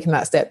haven't taken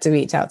that step to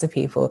reach out to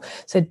people.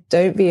 So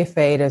don't be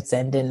afraid of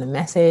sending a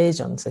message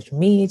on social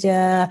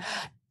media,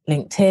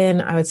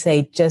 LinkedIn. I would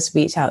say just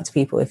reach out to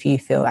people if you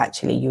feel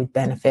actually you would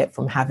benefit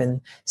from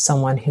having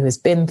someone who has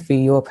been through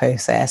your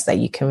process that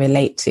you can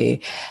relate to,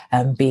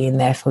 being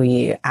there for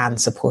you and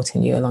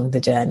supporting you along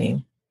the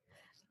journey.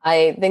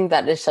 I think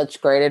that is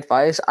such great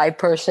advice. I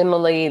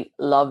personally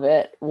love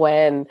it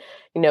when,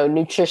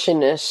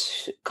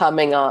 nutritionists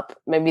coming up,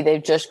 maybe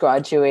they've just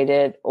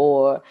graduated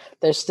or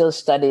they're still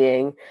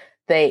studying,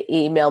 they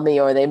email me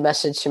or they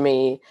message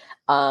me.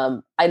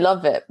 I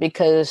love it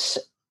because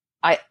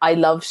I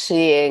love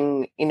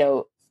seeing,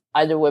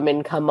 other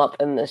women come up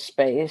in this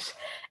space.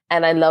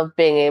 And I love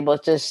being able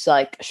to just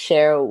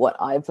share what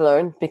I've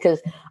learned,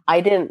 because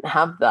I didn't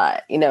have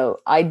that.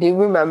 I do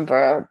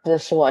remember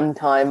this one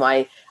time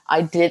I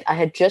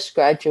had just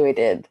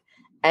graduated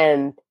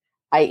and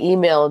I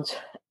emailed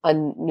a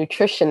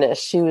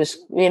nutritionist. She was,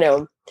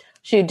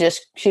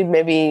 she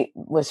maybe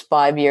was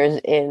 5 years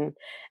in,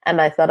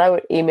 and I thought I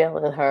would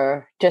email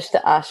her just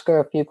to ask her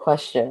a few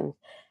questions.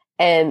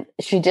 And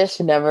she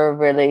just never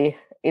really,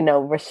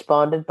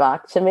 responded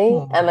back to me.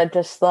 Oh. And I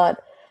just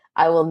thought,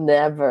 I will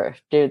never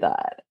do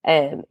that.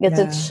 And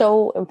it's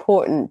so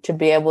important to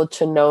be able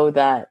to know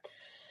that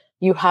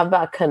you have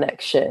that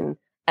connection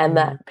and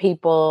that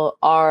people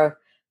are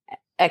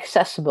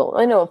accessible.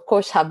 I know, of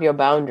course, have your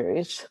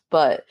boundaries,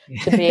 but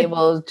to be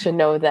able to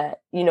know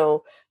that,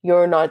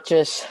 you're not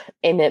just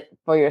in it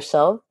for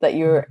yourself, that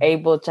you're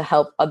able to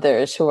help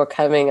others who are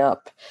coming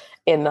up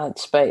in that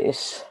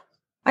space.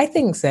 I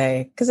think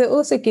so, because it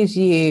also gives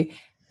you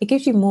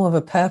more of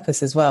a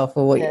purpose as well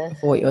for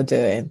what you're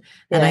doing.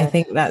 And I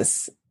think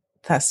that's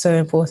so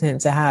important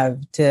to have,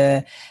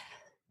 to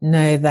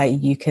know that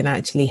you can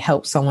actually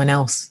help someone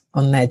else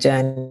on their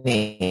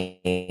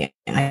journey.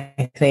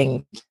 I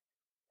think,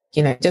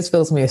 it just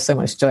fills me with so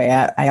much joy.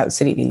 I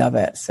absolutely love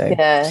it. So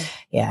I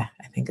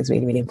think it's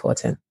really, really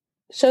important.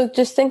 So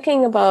just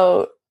thinking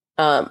about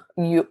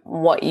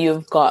what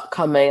you've got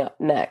coming up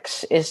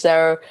next, is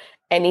there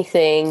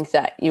anything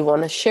that you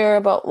want to share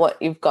about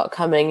what you've got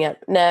coming up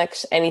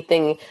next?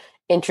 Anything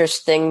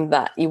interesting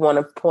that you want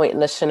to point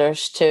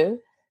listeners to?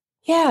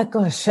 Yeah,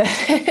 gosh,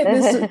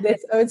 I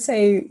would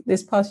say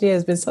this past year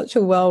has been such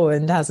a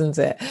whirlwind, hasn't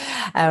it?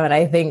 And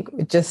I think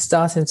we're just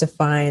starting to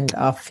find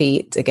our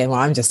feet again. Well,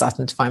 I'm just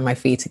starting to find my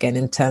feet again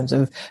in terms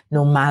of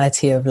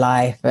normality of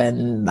life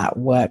and that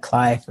work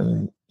life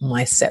and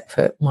my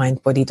separate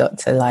Mind Body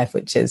Doctor life,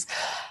 which is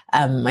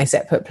my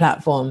separate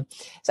platform.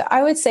 So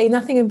I would say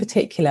nothing in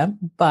particular,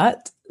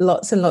 but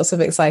lots and lots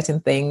of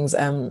exciting things,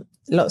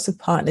 lots of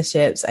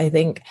partnerships. I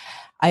think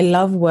I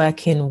love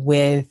working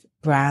with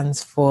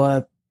brands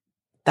for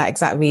that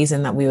exact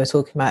reason that we were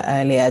talking about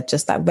earlier,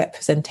 just that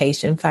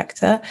representation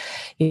factor,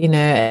 being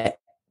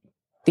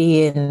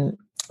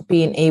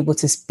able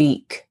to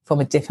speak from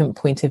a different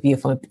point of view,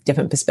 from a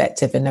different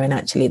perspective, and knowing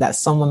actually that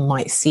someone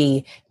might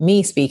see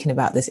me speaking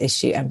about this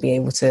issue and be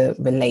able to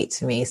relate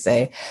to me.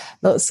 So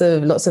lots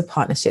of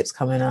partnerships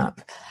coming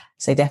up.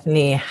 So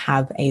definitely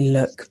have a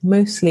look.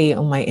 Mostly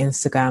on my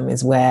Instagram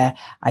is where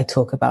I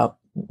talk about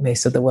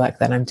most of the work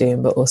that I'm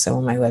doing, but also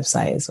on my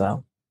website as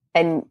well.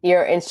 And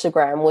your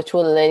Instagram, which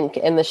we'll link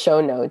in the show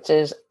notes,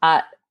 is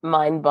at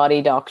Mind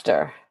Body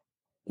Doctor.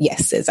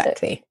 Yes,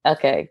 exactly.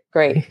 Okay,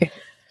 great.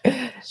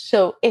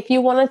 So if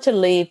you wanted to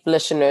leave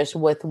listeners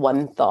with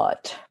one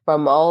thought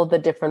from all the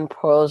different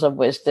pearls of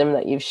wisdom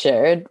that you've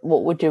shared,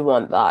 what would you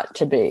want that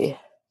to be?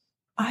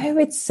 I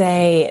would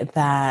say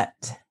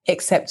that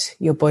accept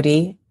your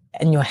body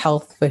and your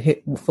health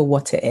for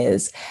what it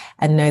is,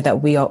 and know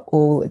that we are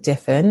all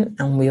different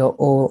and we are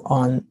all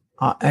on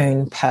our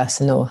own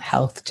personal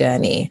health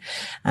journey.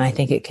 And I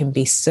think it can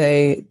be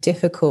so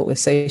difficult with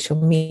social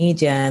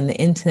media and the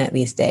internet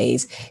these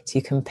days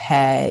to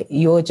compare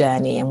your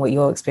journey and what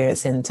you're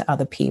experiencing to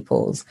other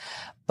people's.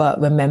 But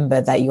remember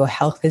that your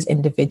health is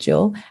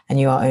individual and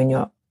you are on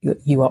your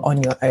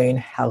own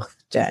health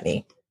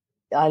journey.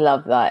 I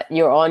love that.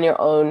 You're on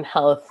your own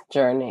health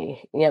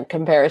journey.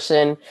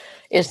 Comparison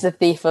is the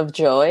thief of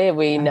joy.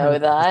 We know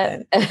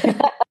 100%.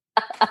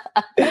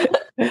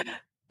 That.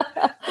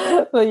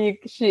 Well, you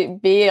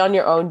should be on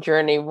your own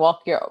journey,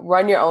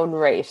 run your own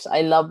race.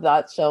 I love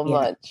that so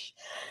much.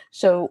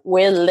 So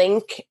we'll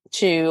link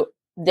to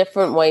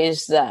different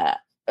ways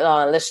that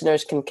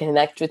listeners can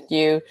connect with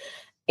you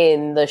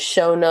in the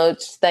show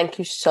notes. Thank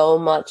you so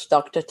much,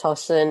 Dr.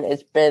 Tosin.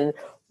 It's been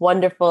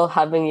wonderful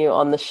having you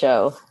on the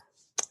show.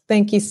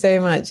 Thank you so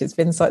much. It's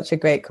been such a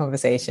great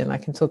conversation. I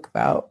can talk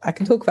about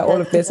all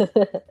of this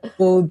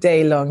all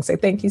day long. So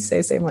thank you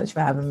so much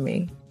for having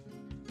me.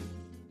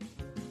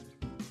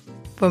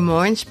 For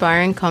more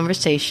inspiring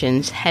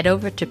conversations, head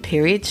over to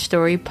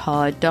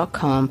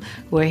periodstorypod.com,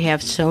 where we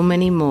have so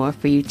many more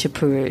for you to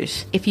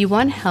peruse. If you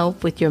want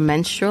help with your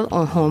menstrual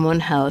or hormone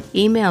health,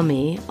 email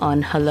me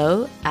on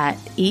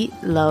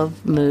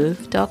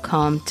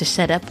hello@eatlovemove.com to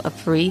set up a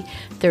free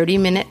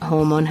 30-minute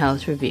hormone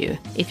health review.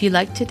 If you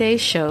like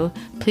today's show,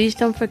 please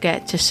don't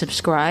forget to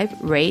subscribe,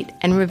 rate,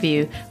 and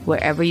review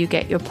wherever you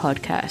get your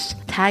podcasts.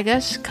 Tag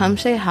us, come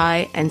say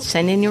hi, and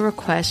send in your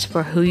requests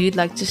for who you'd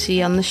like to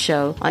see on the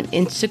show on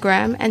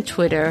Instagram and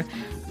Twitter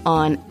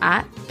on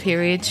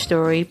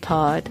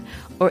 @periodstorypod,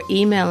 or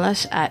email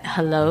us at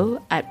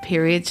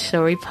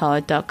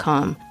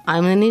hello@periodstorypod.com.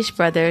 I'm Lenise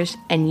Brothers,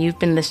 and you've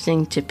been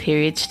listening to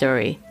Period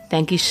Story.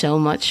 Thank you so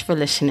much for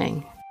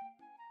listening.